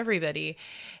Scarrans, from everybody.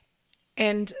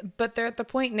 But they're at the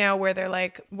point now where they're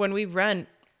like, when we run,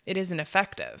 it isn't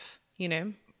effective, you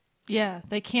know? Yeah,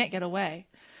 they can't get away.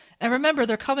 And remember,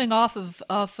 they're coming off of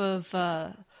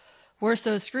We're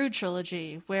So Screwed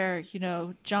trilogy, where, you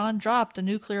know, John dropped a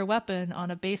nuclear weapon on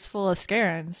a base full of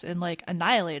Scarrans and, like,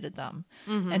 annihilated them.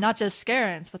 Mm-hmm. And not just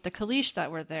Scarrans, but the Kaleesh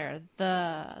that were there,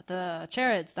 the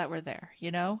Charids that were there, you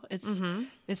know?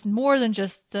 It's more than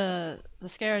just the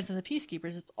Scarrans and the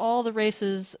Peacekeepers. It's all the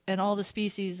races and all the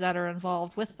species that are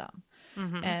involved with them.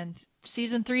 Mm-hmm. And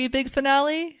season 3 big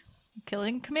finale,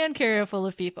 killing a command carrier full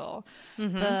of people.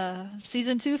 Mm-hmm. The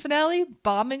season 2 finale,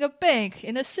 bombing a bank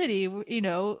in a city, you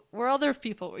know, where other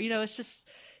people, you know, it's just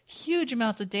huge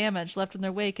amounts of damage left in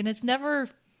their wake. And it's never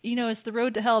it's the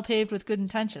road to hell paved with good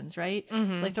intentions, right?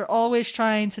 Like they're always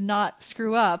trying to not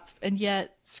screw up, and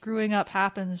yet screwing up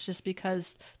happens just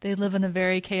because they live in a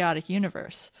very chaotic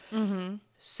universe.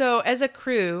 So as a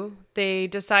crew, they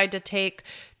decide to take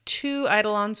 2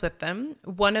 Eidolons with them.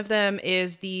 One of them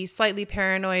is the slightly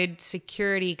paranoid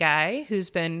security guy who's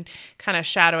been kind of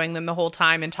shadowing them the whole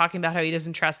time and talking about how he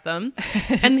doesn't trust them.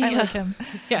 And I like him.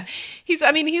 Yeah. He's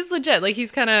legit. Like,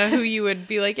 he's kind of who you would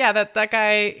be like, yeah, that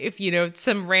guy, if,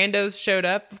 some randos showed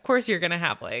up, of course you're going to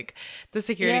have, like, the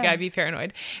security guy be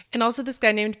paranoid. And also this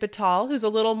guy named Batal, who's a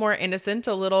little more innocent,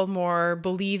 a little more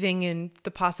believing in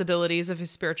the possibilities of his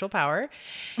spiritual power.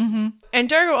 And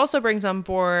Dargo also brings on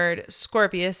board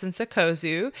Scorpius and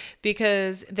Sikozu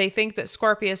because they think that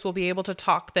Scorpius will be able to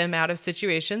talk them out of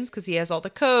situations because he has all the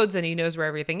codes and he knows where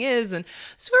everything is. And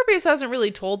Scorpius hasn't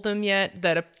really told them yet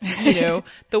that,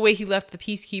 the way he left the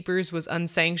Peacekeepers was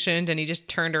unsanctioned and he just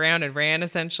turned around and ran,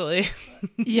 essentially.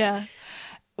 Yeah.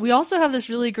 We also have this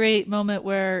really great moment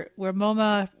where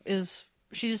Moma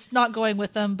she's not going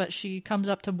with them, but she comes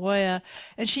up to Moya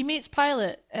and she meets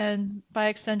Pilot and by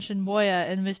extension Moya,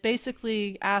 and was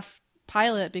basically asked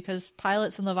Pilot, because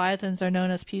pilots and Leviathans are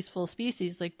known as peaceful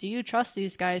species, like, do you trust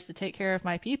these guys to take care of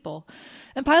my people?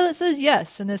 And Pilot says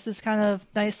yes, and it's this kind of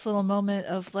nice little moment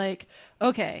of like,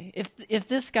 okay, if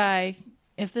this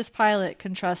pilot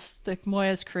can trust the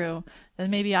Moya's crew, then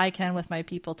maybe I can with my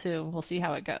people too. We'll see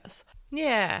how it goes.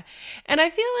 Yeah. And I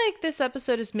feel like this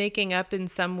episode is making up in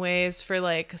some ways for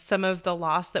like some of the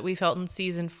loss that we felt in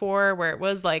season 4, where it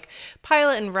was like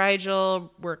Pilot and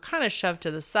Rigel were kind of shoved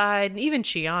to the side, and even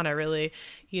Chiana really,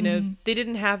 they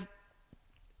didn't have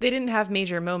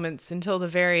major moments until the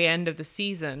very end of the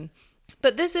season.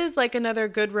 But this is like another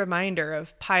good reminder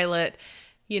of Pilot,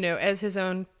 as his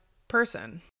own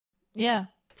person. Yeah.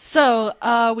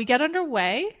 So we get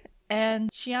underway.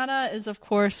 And Chiana is, of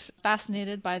course,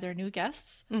 fascinated by their new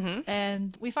guests.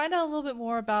 And we find out a little bit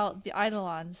more about the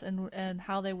Eidolons and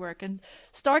how they work. And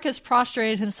Stark has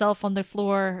prostrated himself on the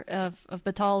floor of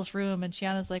Batal's room, and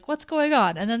Chiana's like, what's going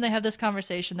on? And then they have this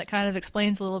conversation that kind of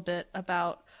explains a little bit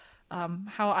about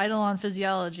how Eidolon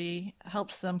physiology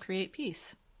helps them create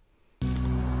peace.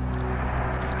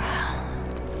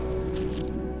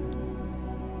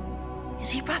 Is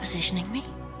he propositioning me?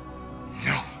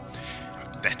 No.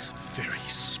 That's a very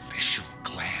special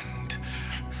gland.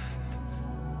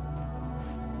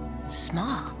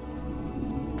 Small.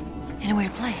 In a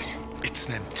weird place. It's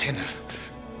an antenna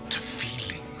to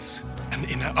feelings. An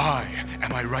inner eye.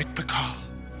 Am I right, Pakal?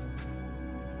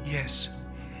 Yes.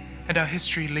 And our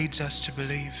history leads us to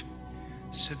believe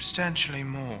substantially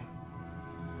more.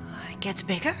 It gets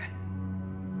bigger?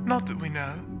 Not that we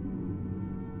know.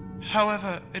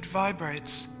 However, it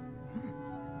vibrates.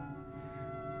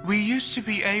 We used to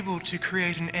be able to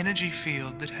create an energy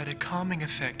field that had a calming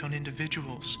effect on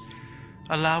individuals,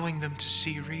 allowing them to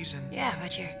see reason. Yeah,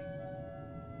 but your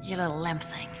little limp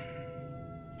thing,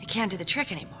 it can't do the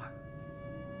trick anymore.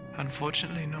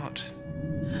 Unfortunately not.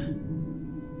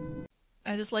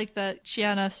 I just like that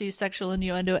Chiana sees sexual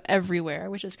innuendo everywhere,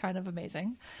 which is kind of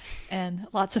amazing and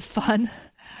lots of fun.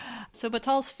 So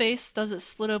Batal's face does its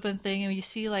split open thing, and you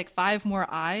see like 5 more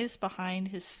eyes behind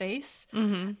his face.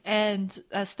 And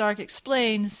as Stark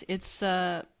explains, it's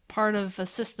part of a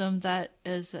system that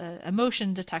is an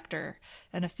emotion detector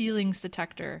and a feelings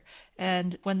detector.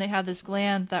 And when they have this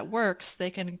gland that works, they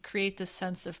can create this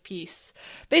sense of peace.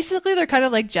 Basically, they're kind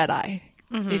of like Jedi,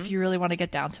 if you really want to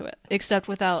get down to it, except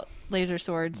without laser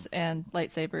swords and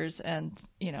lightsabers and,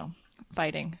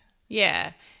 fighting.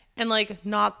 Yeah. And, like,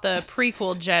 not the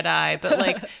prequel Jedi, but,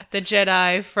 like, the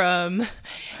Jedi from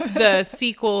the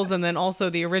sequels and then also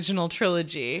the original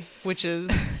trilogy, which is,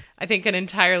 I think, an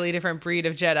entirely different breed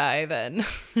of Jedi than...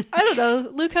 I don't know.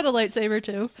 Luke had a lightsaber,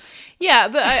 too. Yeah,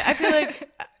 but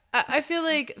I feel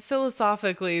like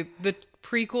philosophically, the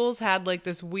prequels had, like,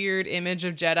 this weird image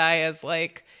of Jedi as,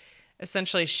 like,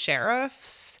 essentially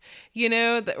sheriffs,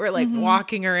 that were, like,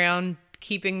 walking around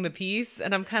keeping the peace,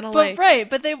 and I'm kind of like, right,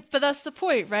 but that's the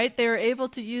point, right? They were able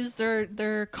to use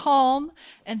their calm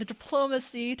and the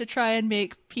diplomacy to try and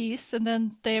make peace, and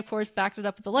then they of course backed it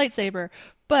up with the lightsaber.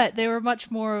 But they were much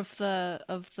more of the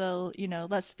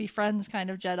let's be friends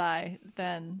kind of Jedi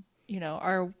than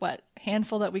our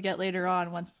handful that we get later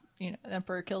on once the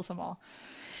Emperor kills them all.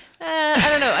 I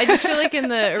don't know. I just feel like in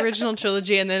the original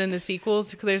trilogy and then in the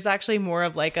sequels, there's actually more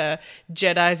of like a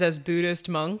Jedis as Buddhist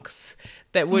monks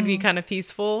that would be kind of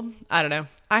peaceful. I don't know.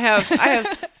 I have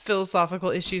philosophical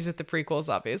issues with the prequels,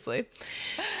 obviously.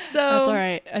 So that's all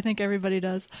right. I think everybody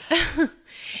does.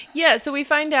 Yeah, so we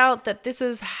find out that this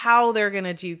is how they're going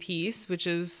to do peace, which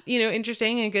is,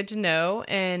 interesting and good to know.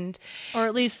 Or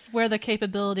at least where the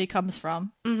capability comes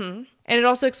from. Mm-hmm. And it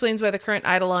also explains why the current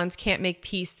Eidolons can't make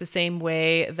peace the same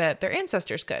way that their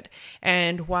ancestors could,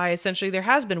 and why essentially there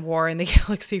has been war in the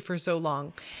galaxy for so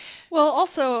long. Well,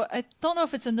 also, I don't know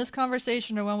if it's in this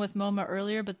conversation or one with Moma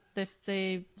earlier, but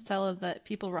they tell that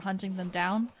people were hunting them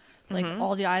down. Like,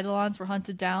 all the Eidolons were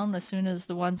hunted down as soon as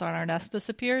the ones on Arnest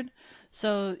disappeared.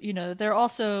 So, they're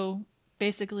also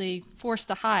basically forced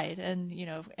to hide. And,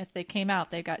 if they came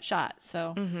out, they got shot.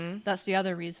 So that's the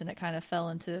other reason it kind of fell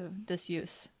into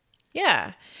disuse.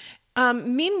 Yeah.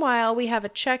 Meanwhile, we have a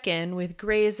check-in with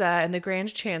Grayza and the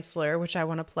Grand Chancellor, which I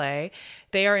want to play.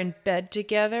 They are in bed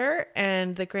together,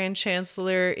 and the Grand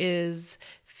Chancellor is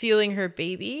feeling her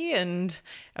baby and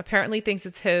apparently thinks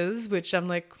it's his, which I'm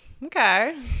like,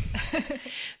 okay.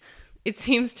 It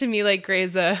seems to me like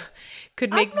Grayza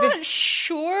could make... I'm not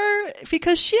sure,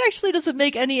 because she actually doesn't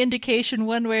make any indication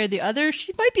one way or the other.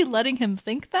 She might be letting him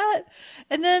think that.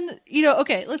 And then,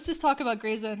 okay, let's just talk about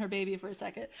Grayza and her baby for a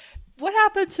second. What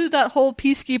happened to that whole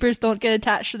peacekeepers don't get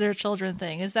attached to their children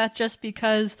thing? Is that just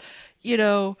because,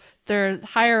 they're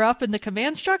higher up in the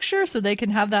command structure so they can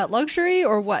have that luxury,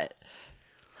 or what?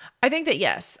 I think that,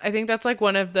 yes. I think that's like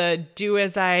one of the do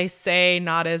as I say,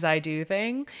 not as I do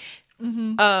thing.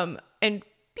 Mm-hmm. And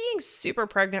being super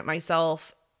pregnant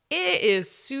myself, it is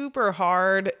super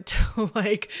hard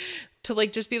to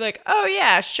just be like, oh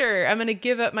yeah, sure, I'm going to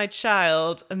give up my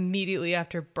child immediately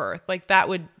after birth. Like that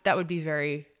would be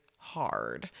very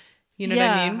hard. You know what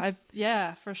I mean?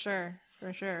 Yeah, for sure.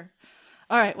 For sure.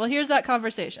 All right. Well, here's that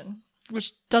conversation,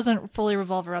 which doesn't fully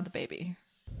revolve around the baby.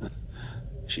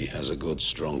 She has a good,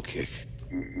 strong kick.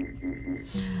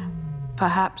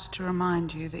 Perhaps to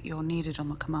remind you that you're needed on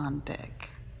the command deck.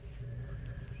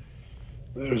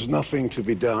 There is nothing to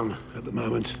be done at the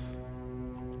moment.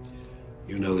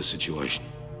 You know the situation.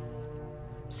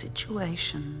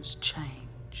 Situations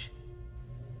change.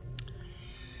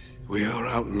 We are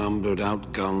outnumbered,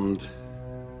 outgunned,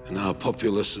 and our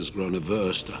populace has grown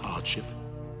averse to hardship.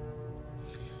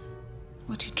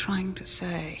 What are you trying to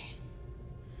say?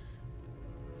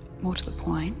 More to the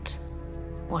point,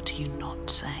 what are you not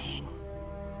saying?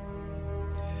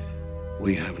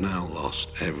 We have now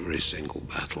lost every single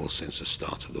battle since the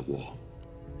start of the war.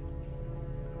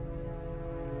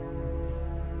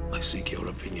 I seek your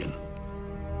opinion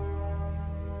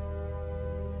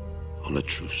on a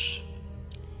truce.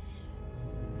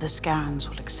 The Scarrans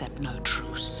will accept no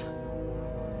truce,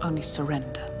 only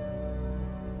surrender.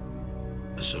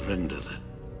 A surrender, then?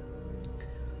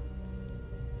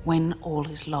 When all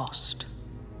is lost,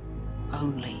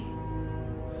 only.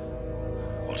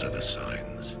 What are the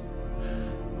signs,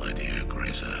 my dear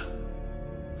Grayza,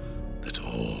 that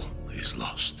all is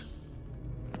lost?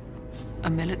 A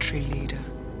military leader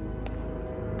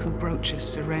who broaches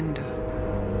surrender.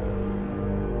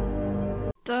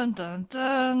 Dun, dun,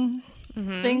 dun.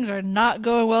 Things are not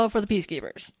going well for the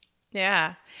peacekeepers.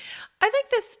 Yeah. I think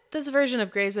this version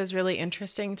of Grayza is really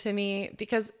interesting to me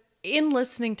because in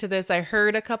listening to this, I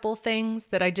heard a couple things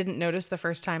that I didn't notice the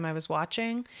first time I was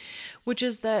watching, which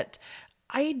is that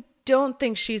I don't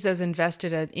think she's as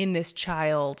invested in this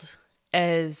child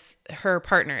as her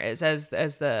partner is, as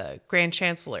the Grand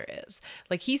Chancellor is.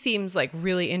 Like, he seems like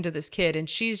really into this kid, and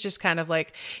she's just kind of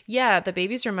like, yeah, the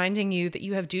baby's reminding you that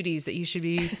you have duties that you should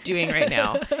be doing right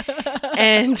now.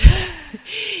 and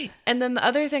then the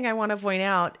other thing I want to point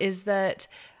out is that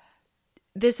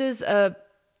this is a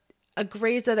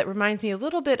Grayza that reminds me a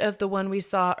little bit of the one we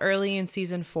saw early in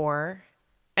season 4,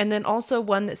 and then also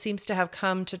one that seems to have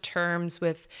come to terms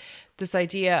with this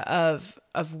idea of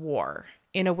war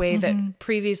in a way that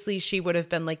previously she would have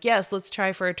been like, yes, let's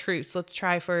try for a truce. Let's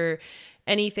try for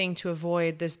anything to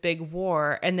avoid this big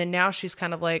war. And then now she's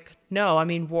kind of like, no, I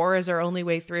mean, war is our only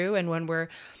way through. And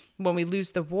when we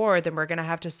lose the war, then we're going to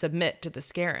have to submit to the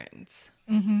Scarrans.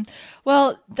 Mm-hmm.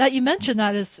 Well, that you mentioned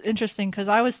that is interesting because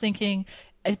I was thinking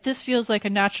this feels like a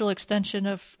natural extension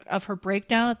of her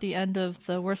breakdown at the end of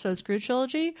the Warsaw Screw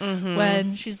trilogy,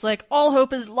 when she's like, all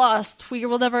hope is lost. We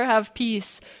will never have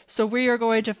peace. So we are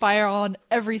going to fire on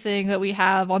everything that we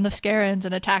have on the Scarrans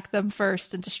and attack them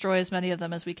first and destroy as many of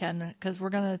them as we can. Because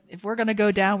if we're going to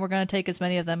go down, we're going to take as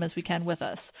many of them as we can with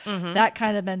us. That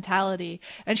kind of mentality.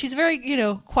 And she's very,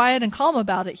 quiet and calm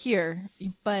about it here.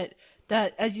 But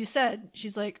that, as you said,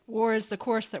 she's like, war is the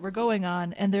course that we're going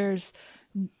on. And there's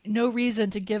no reason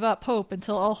to give up hope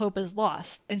until all hope is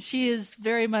lost. And she is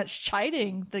very much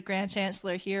chiding the Grand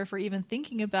Chancellor here for even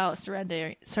thinking about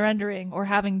surrendering or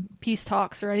having peace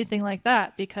talks or anything like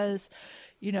that, because,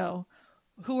 you know,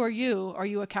 who are you? Are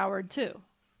you a coward too?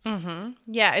 Mm-hmm.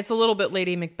 Yeah, it's a little bit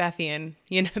Lady Macbethian,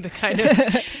 you know, the kind of,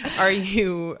 are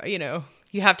you, you know,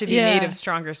 you have to be made of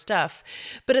stronger stuff.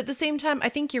 But at the same time, I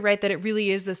think you're right that it really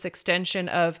is this extension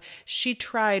of she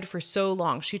tried for so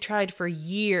long. She tried for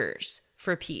years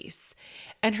for peace.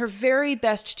 And her very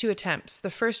best two attempts, the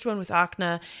first one with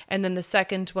Akna and then the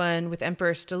second one with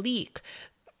Emperor Stalik,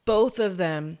 both of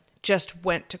them just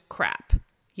went to crap,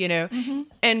 you know? Mm-hmm.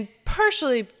 And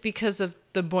partially because of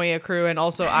the Moya crew and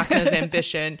also Akna's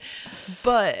ambition.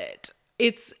 But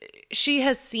she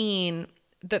has seen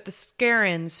that the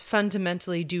Scarrans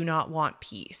fundamentally do not want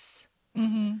peace.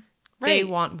 Mm-hmm. Right. They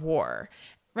want war.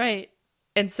 Right.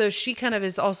 And so she kind of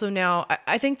is also now,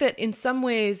 I think that in some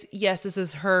ways, yes, this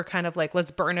is her kind of like,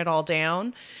 let's burn it all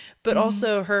down. But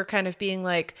also her kind of being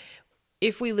like,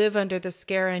 if we live under the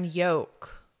Scarran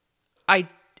yoke, I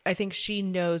think she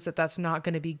knows that that's not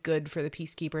going to be good for the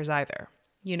peacekeepers either,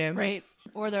 you know? Right.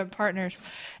 Or their partners.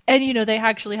 And, you know, they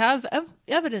actually have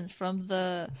evidence from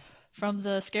the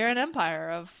Scarran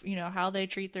Empire of, you know, how they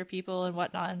treat their people and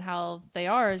whatnot and how they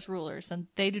are as rulers, and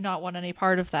they do not want any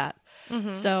part of that.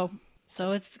 Mm-hmm.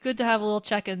 So it's good to have a little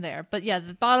check in there. But yeah,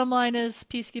 the bottom line is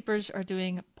peacekeepers are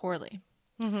doing poorly.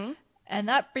 Mm-hmm. And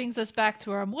that brings us back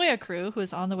to our Moya crew, who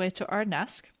is on the way to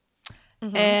Arnesk.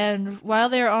 Mm-hmm. And while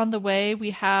they're on the way,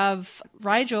 we have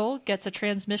Rigel gets a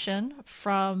transmission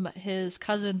from his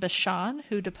cousin Bashan,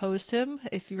 who deposed him,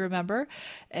 if you remember.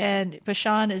 And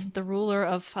Bashan is the ruler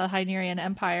of the Hynerian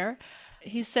Empire.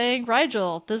 He's saying,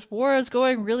 Rigel, this war is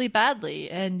going really badly,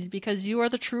 and because you are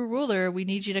the true ruler, we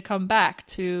need you to come back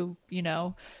to, you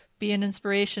know, be an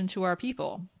inspiration to our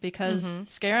people, because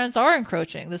Scarrans are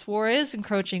encroaching. This war is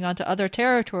encroaching onto other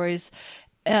territories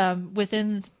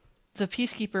within the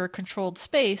peacekeeper controlled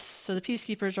space. So the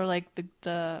peacekeepers are like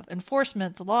the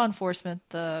enforcement, the law enforcement,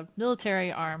 the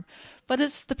military arm, but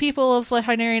it's the people of the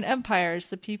Hynerian empires,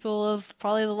 the people of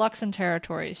probably the Luxan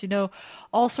territories, you know,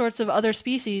 all sorts of other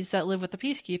species that live with the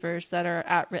peacekeepers that are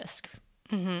at risk.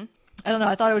 Mm-hmm. I don't know.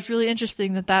 I thought it was really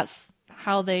interesting that that's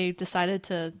how they decided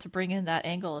to bring in that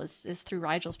angle is through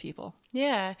Rigel's people.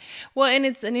 Yeah. Well, and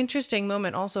it's an interesting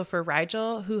moment also for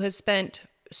Rigel, who has spent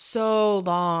so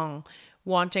long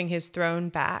wanting his throne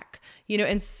back, you know,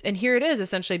 and here it is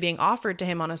essentially being offered to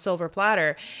him on a silver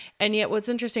platter. And yet what's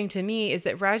interesting to me is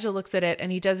that Rigel looks at it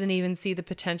and he doesn't even see the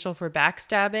potential for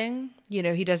backstabbing. You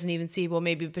know, he doesn't even see, well,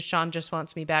 maybe Bashan just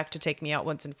wants me back to take me out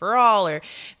once and for all, or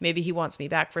maybe he wants me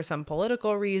back for some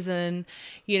political reason.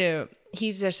 You know,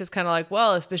 he's just kind of like,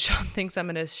 well, if Bashan thinks I'm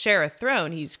going to share a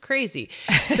throne, he's crazy.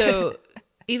 So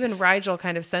even Rigel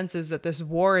kind of senses that this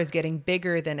war is getting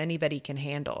bigger than anybody can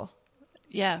handle.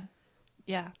 Yeah.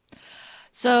 Yeah.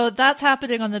 So that's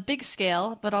happening on the big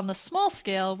scale, but on the small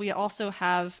scale, we also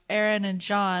have Aaron and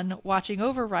John watching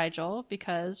over Rigel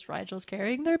because Rigel's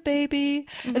carrying their baby.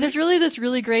 Mm-hmm. And there's really this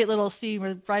really great little scene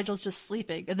where Rigel's just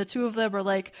sleeping and the two of them are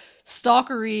like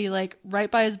stalkery, like right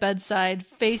by his bedside,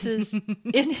 faces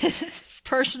in his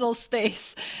personal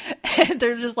space. And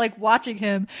they're just like watching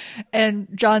him. And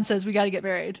John says, "We got to get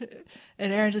married."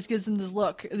 And Aaron just gives him this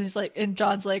look. And he's like, and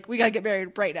John's like, "We got to get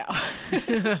married right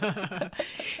now."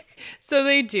 So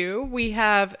they do. We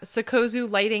have Sokozu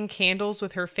lighting candles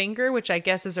with her finger, which I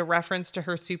guess is a reference to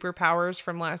her superpowers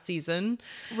from last season.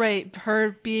 Right.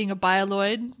 Her being a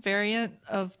bioloid variant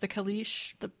of the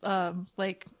Kalish,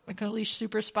 like a Kalish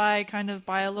super spy kind of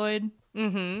bioloid.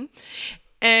 Mm-hmm.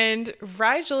 And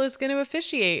Rigel is going to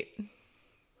officiate.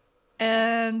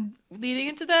 And leading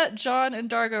into that, John and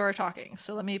Dargo are talking.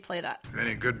 So let me play that.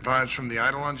 Any good vibes from the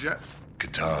Eidolons yet?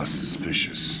 Qatar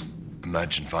suspicious.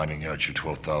 Imagine finding out your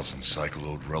 12,000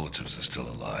 cycle-old relatives are still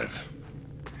alive.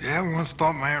 Yeah, we once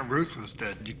thought my Aunt Ruth was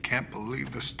dead. You can't believe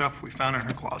the stuff we found in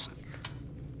her closet.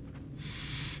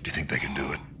 Do you think they can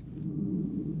do it?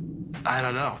 I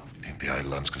don't know. Think the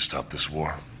Eidolons can stop this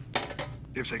war?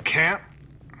 If they can't,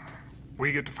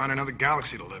 we get to find another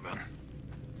galaxy to live in.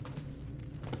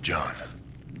 John,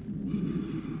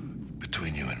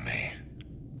 between you and me,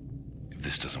 if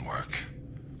this doesn't work,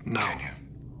 no. Can you?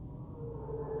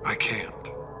 I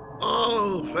can't.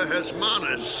 Oh, for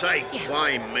Hesmana's sake,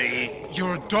 why me?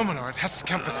 You're a Dominar. It has to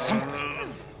count for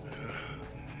something.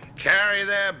 Carry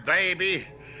their baby.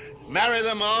 Marry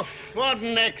them off. What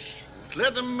next?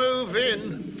 Let them move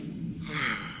in.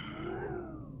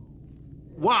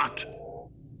 What?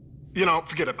 You know,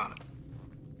 forget about it.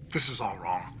 This is all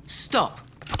wrong. Stop.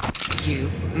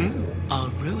 You are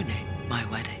ruining my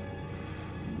wedding.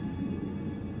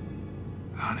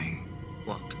 Honey.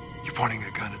 What? You're pointing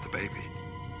a gun at the baby.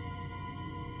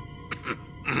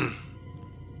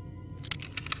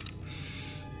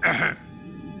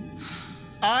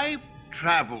 I've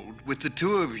traveled with the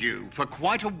two of you for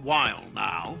quite a while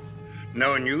now,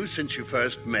 known you since you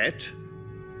first met.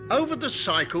 Over the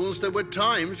cycles, there were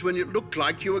times when it looked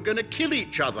like you were going to kill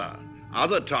each other.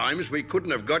 Other times, we couldn't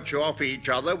have got you off each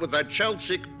other with that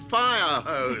Chelsea fire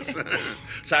hose.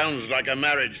 Sounds like a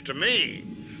marriage to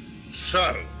me.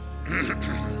 So,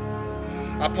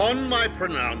 upon my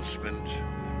pronouncement,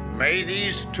 may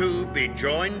these two be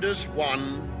joined as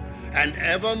one, and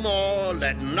evermore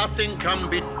let nothing come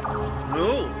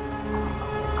No.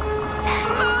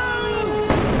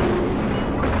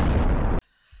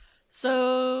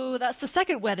 So that's the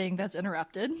second wedding that's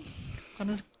interrupted. I'm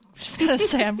just going to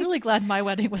say, I'm really glad my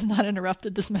wedding was not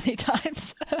interrupted this many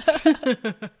times.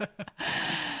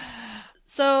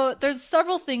 So there's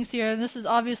several things here, and this has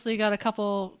obviously got a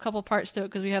couple parts to it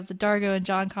because we have the Dargo and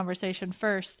John conversation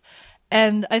first.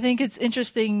 And I think it's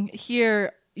interesting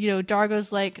here, you know,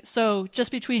 Dargo's like, so just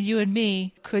between you and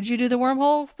me, could you do the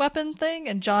wormhole weapon thing?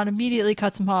 And John immediately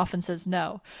cuts him off and says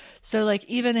no. So like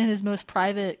even in his most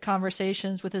private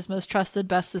conversations with his most trusted,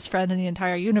 bestest friend in the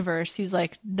entire universe, he's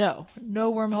like, no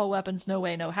wormhole weapons, no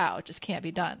way, no how. It just can't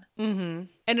be done. Mm-hmm.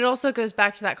 And it also goes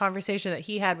back to that conversation that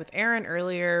he had with Aaron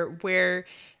earlier where,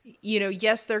 you know,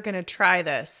 yes, they're going to try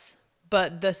this,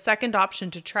 but the second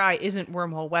option to try isn't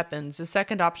wormhole weapons. The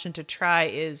second option to try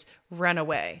is run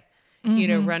away. You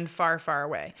know, run far, far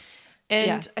away.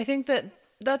 And I think that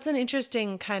that's an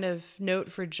interesting kind of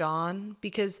note for John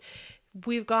because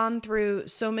we've gone through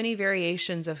so many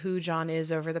variations of who John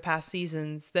is over the past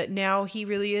seasons that now he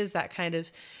really is that kind of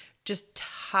just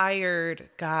tired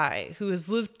guy who has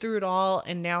lived through it all.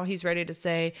 And now he's ready to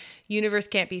say, universe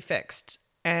can't be fixed.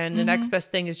 And the next best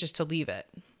thing is just to leave it,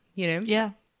 you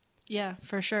know? Yeah,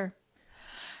 for sure.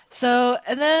 So,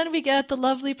 and then we get the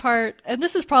lovely part, and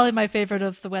this is probably my favorite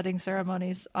of the wedding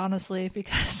ceremonies, honestly,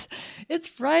 because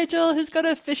it's Rigel who's going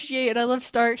to officiate, and I love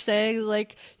Stark saying,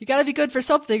 like, you got to be good for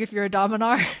something if you're a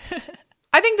Dominar.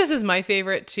 I think this is my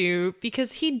favorite, too,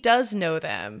 because he does know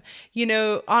them. You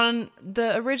know, on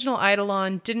the original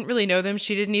Eidolon, didn't really know them.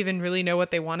 She didn't even really know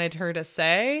what they wanted her to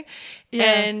say. Yeah.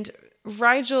 And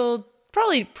Rigel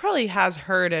probably has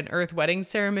heard an Earth wedding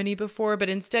ceremony before, but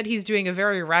instead he's doing a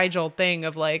very Rigel thing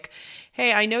of like,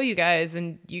 hey, I know you guys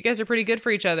and you guys are pretty good for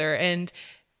each other. And,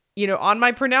 you know, on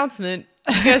my pronouncement,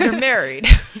 you guys are married.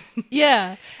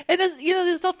 Yeah. And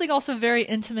there's something also very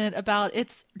intimate about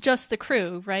it's just the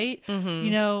crew, right? Mm-hmm.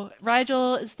 You know,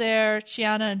 Rigel is there,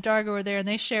 Chiana and Dargo are there, and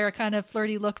they share a kind of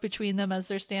flirty look between them as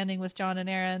they're standing with John and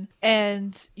Aaron.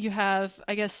 And you have,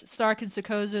 I guess, Stark and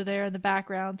Sokozo there in the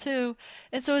background too.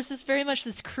 And so it's just very much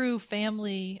this crew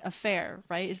family affair,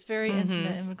 right? It's very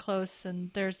intimate and close,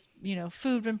 and there's, you know,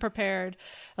 food been prepared,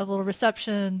 a little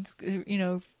reception, you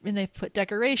know, and they put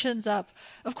decorations up.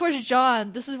 Of course,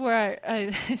 John, this is where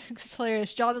it's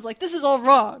hilarious. John is like, this is all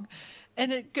wrong.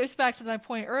 And it goes back to my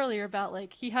point earlier about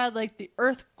like, he had like the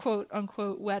Earth quote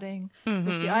unquote wedding with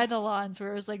the Eidolons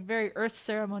where it was like very Earth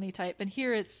ceremony type. And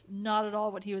here it's not at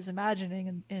all what he was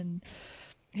imagining in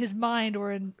his mind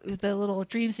or in the little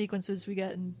dream sequences we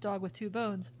get in Dog with Two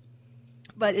Bones.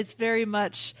 But it's very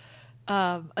much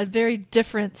a very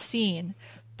different scene.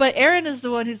 But Aaron is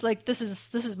the one who's like, this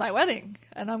is my wedding,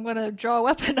 and I'm going to draw a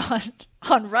weapon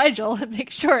on Rigel and make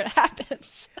sure it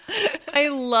happens. I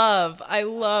love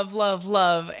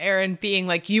Aaron being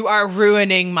like, you are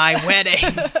ruining my wedding.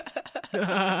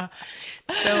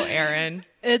 So Aaron.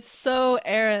 It's so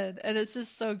Aaron, and it's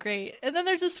just so great. And then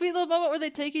there's a sweet little moment where they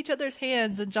take each other's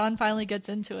hands, and John finally gets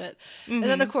into it. And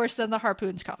then, of course, then the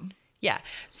harpoons come. Yeah.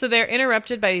 So they're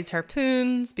interrupted by these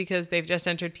harpoons because they've just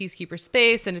entered Peacekeeper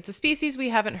space, and it's a species we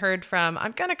haven't heard from.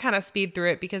 I'm going to kind of speed through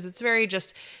it because it's very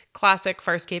just classic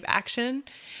Farscape action.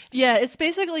 Yeah, it's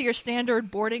basically your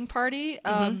standard boarding party.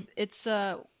 It's,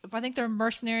 I think they're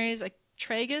mercenaries, like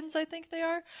Tragans, I think they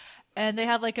are. And they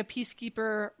have like a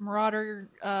Peacekeeper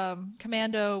Marauder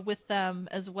commando with them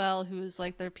as well, who is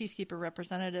like their Peacekeeper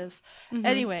representative.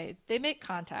 Anyway, they make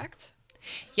contact.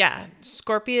 Yeah,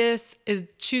 Scorpius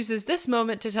chooses this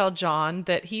moment to tell John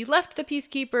that he left the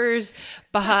Peacekeepers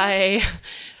by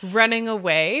running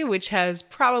away, which has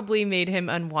probably made him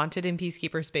unwanted in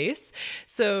Peacekeeper space.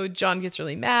 So John gets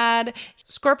really mad.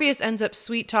 Scorpius ends up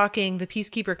sweet-talking the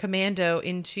Peacekeeper commando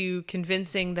into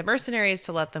convincing the mercenaries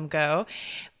to let them go.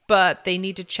 But they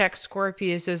need to check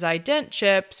Scorpius's ident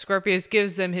chip. Scorpius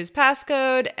gives them his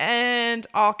passcode, and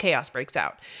all chaos breaks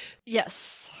out.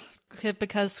 Yes.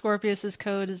 Because Scorpius's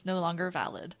code is no longer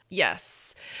valid.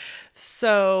 Yes.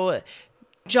 So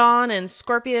John and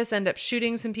Scorpius end up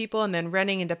shooting some people and then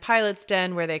running into Pilot's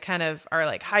Den, where they kind of are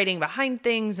like hiding behind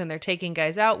things and they're taking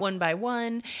guys out one by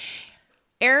one.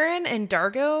 Aaron and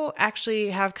Dargo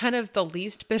actually have kind of the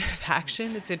least bit of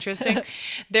action. It's interesting.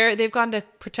 They've gone to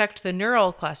protect the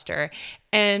neural cluster.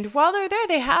 And while they're there,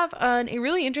 they have a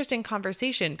really interesting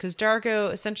conversation, because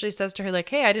Dargo essentially says to her, like,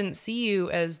 hey, I didn't see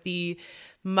you as the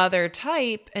mother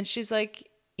type. And she's like,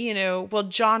 well,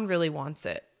 John really wants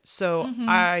it. So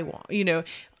I want,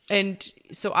 and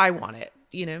so I want it,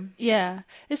 Yeah.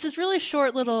 It's this really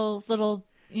short little,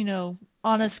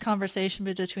 honest conversation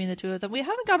between the two of them. We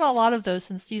haven't gotten a lot of those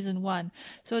since season 1.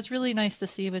 So it's really nice to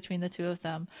see between the two of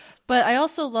them. But I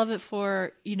also love it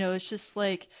for, it's just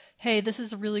like, hey, this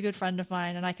is a really good friend of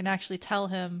mine. And I can actually tell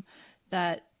him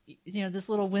that, this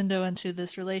little window into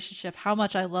this relationship, how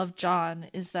much I love John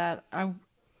is that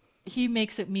he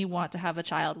makes it me want to have a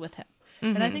child with him.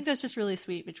 Mm-hmm. And I think that's just really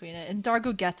sweet between it. And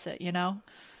Dargo gets it,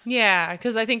 Yeah,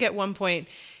 because I think at one point,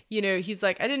 he's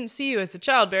like, I didn't see you as a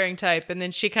childbearing type. And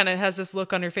then she kind of has this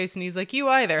look on her face and he's like, you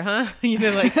either, huh? Like, you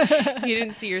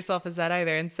didn't see yourself as that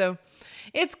either. And so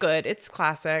it's good. It's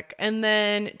classic. And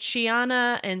then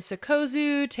Chiana and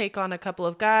Sikozu take on a couple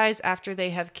of guys after they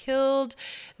have killed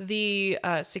the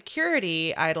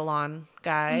security Eidolon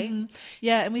guy. Mm-hmm.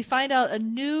 Yeah, and we find out a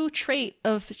new trait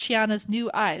of Chiana's new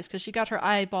eyes, because she got her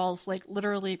eyeballs like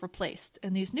literally replaced,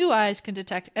 and these new eyes can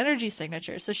detect energy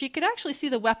signatures, so she can actually see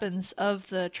the weapons of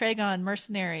the Tragon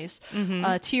mercenaries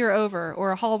a tier over or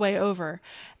a hallway over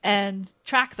and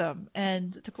track them.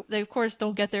 And they of course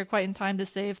don't get there quite in time to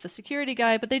save the security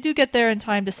guy, but they do get there in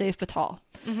time to save Batal,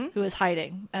 who is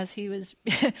hiding, as he was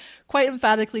quite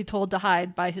emphatically told to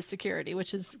hide by his security,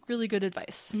 which is really good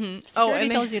advice. Security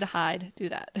tells you to hide. Do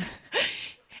that.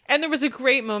 And there was a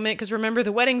great moment, because remember,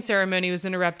 the wedding ceremony was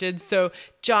interrupted, so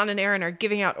John and Aaron are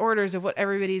giving out orders of what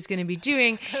everybody's going to be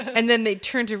doing, and then they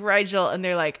turn to Rigel and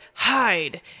they're like,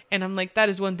 hide. And I'm like, that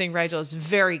is one thing Rigel is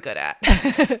very good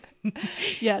at.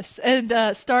 Yes.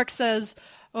 And Stark says,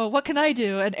 oh, what can I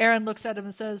do? And Aaron looks at him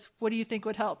and says, what do you think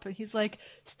would help? And he's like,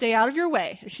 stay out of your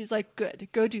way. And she's like, good,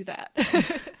 go do that.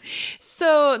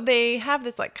 So they have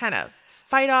this like kind of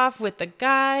fight off with the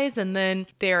guys, and then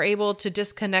they are able to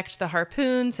disconnect the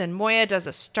harpoons, and Moya does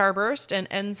a starburst and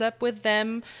ends up with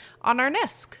them on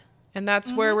Arnesk. And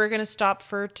that's where we're going to stop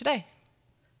for today.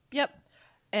 Yep.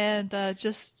 And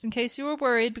just in case you were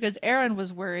worried, because Aaron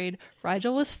was worried,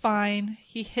 Rigel was fine.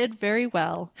 He hid very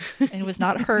well and was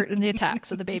not hurt in the attack,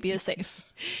 so the baby is safe.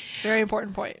 Very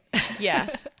important point.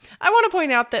 Yeah. I want to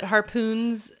point out that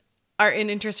harpoons are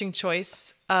an interesting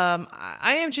choice.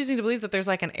 I am choosing to believe that there's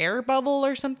like an air bubble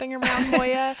or something around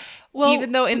Moya. Well,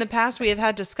 even though in the past we have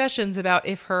had discussions about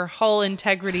if her hull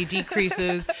integrity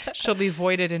decreases, she'll be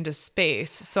voided into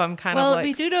space. So I'm kind of like... Well,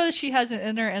 we do know that she has an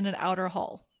inner and an outer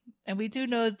hull. And we do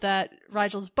know that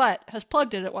Rigel's butt has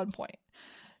plugged it at one point.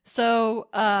 So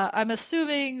I'm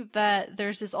assuming that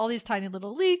there's just all these tiny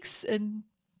little leaks, and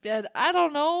I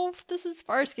don't know if this is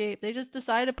Farscape. They just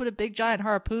decided to put a big giant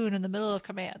harpoon in the middle of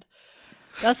command.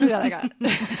 That's what I got.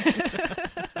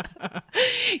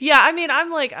 Yeah, I mean,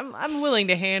 I'm willing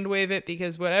to hand wave it,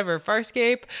 because whatever,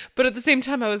 Farscape. But at the same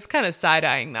time, I was kind of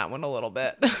side-eyeing that one a little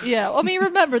bit. Yeah, well, I mean,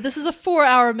 remember, this is a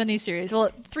 4-hour miniseries. Well,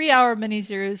 3-hour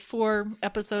miniseries,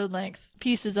 4-episode length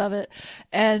pieces of it.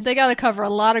 And they got to cover a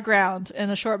lot of ground in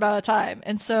a short amount of time.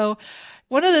 And so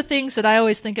one of the things that I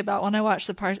always think about when I watch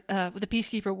the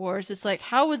Peacekeeper Wars is like,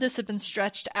 how would this have been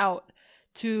stretched out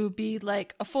to be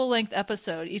like a full-length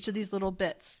episode, each of these little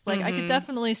bits? Like, I could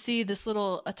definitely see this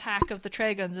little attack of the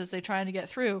Tragons as they're trying to get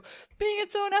through being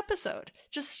its own episode,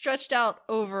 just stretched out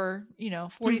over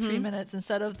 43 minutes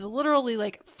instead of the literally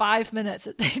like 5 minutes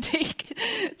that they take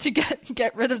to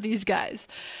get rid of these guys.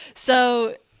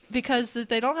 So because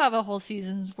they don't have a whole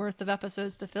season's worth of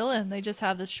episodes to fill in, they just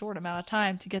have this short amount of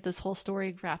time to get this whole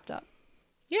story wrapped up.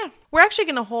 Yeah. We're actually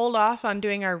going to hold off on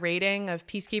doing our rating of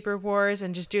Peacekeeper Wars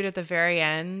and just do it at the very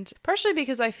end, partially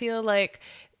because I feel like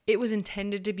it was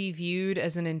intended to be viewed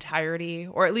as an entirety,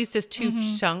 or at least as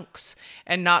 2 chunks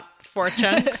and not 4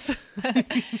 chunks.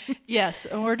 Yes,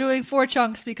 and we're doing 4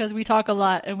 chunks because we talk a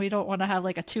lot and we don't want to have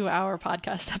like a 2-hour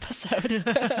podcast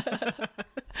episode.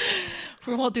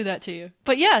 We won't do that to you.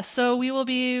 But yeah, so we will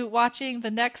be watching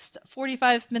the next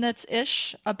 45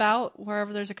 minutes-ish, about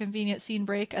wherever there's a convenient scene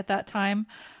break at that time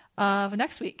of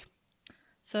next week.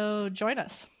 So join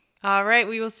us. All right,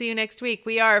 we will see you next week.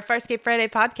 We are Farscape Friday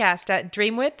Podcast at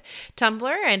Dreamwidth,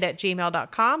 Tumblr, and at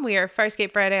gmail.com. We are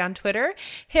Farscape Friday on Twitter.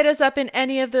 Hit us up in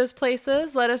any of those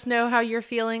places. Let us know how you're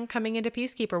feeling coming into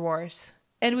Peacekeeper Wars.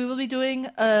 And we will be doing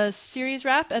a series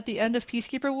wrap at the end of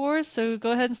Peacekeeper Wars, so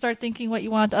go ahead and start thinking what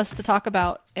you want us to talk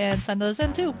about and send those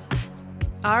in too.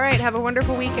 All right. Have a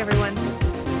wonderful week, everyone.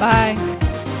 Bye.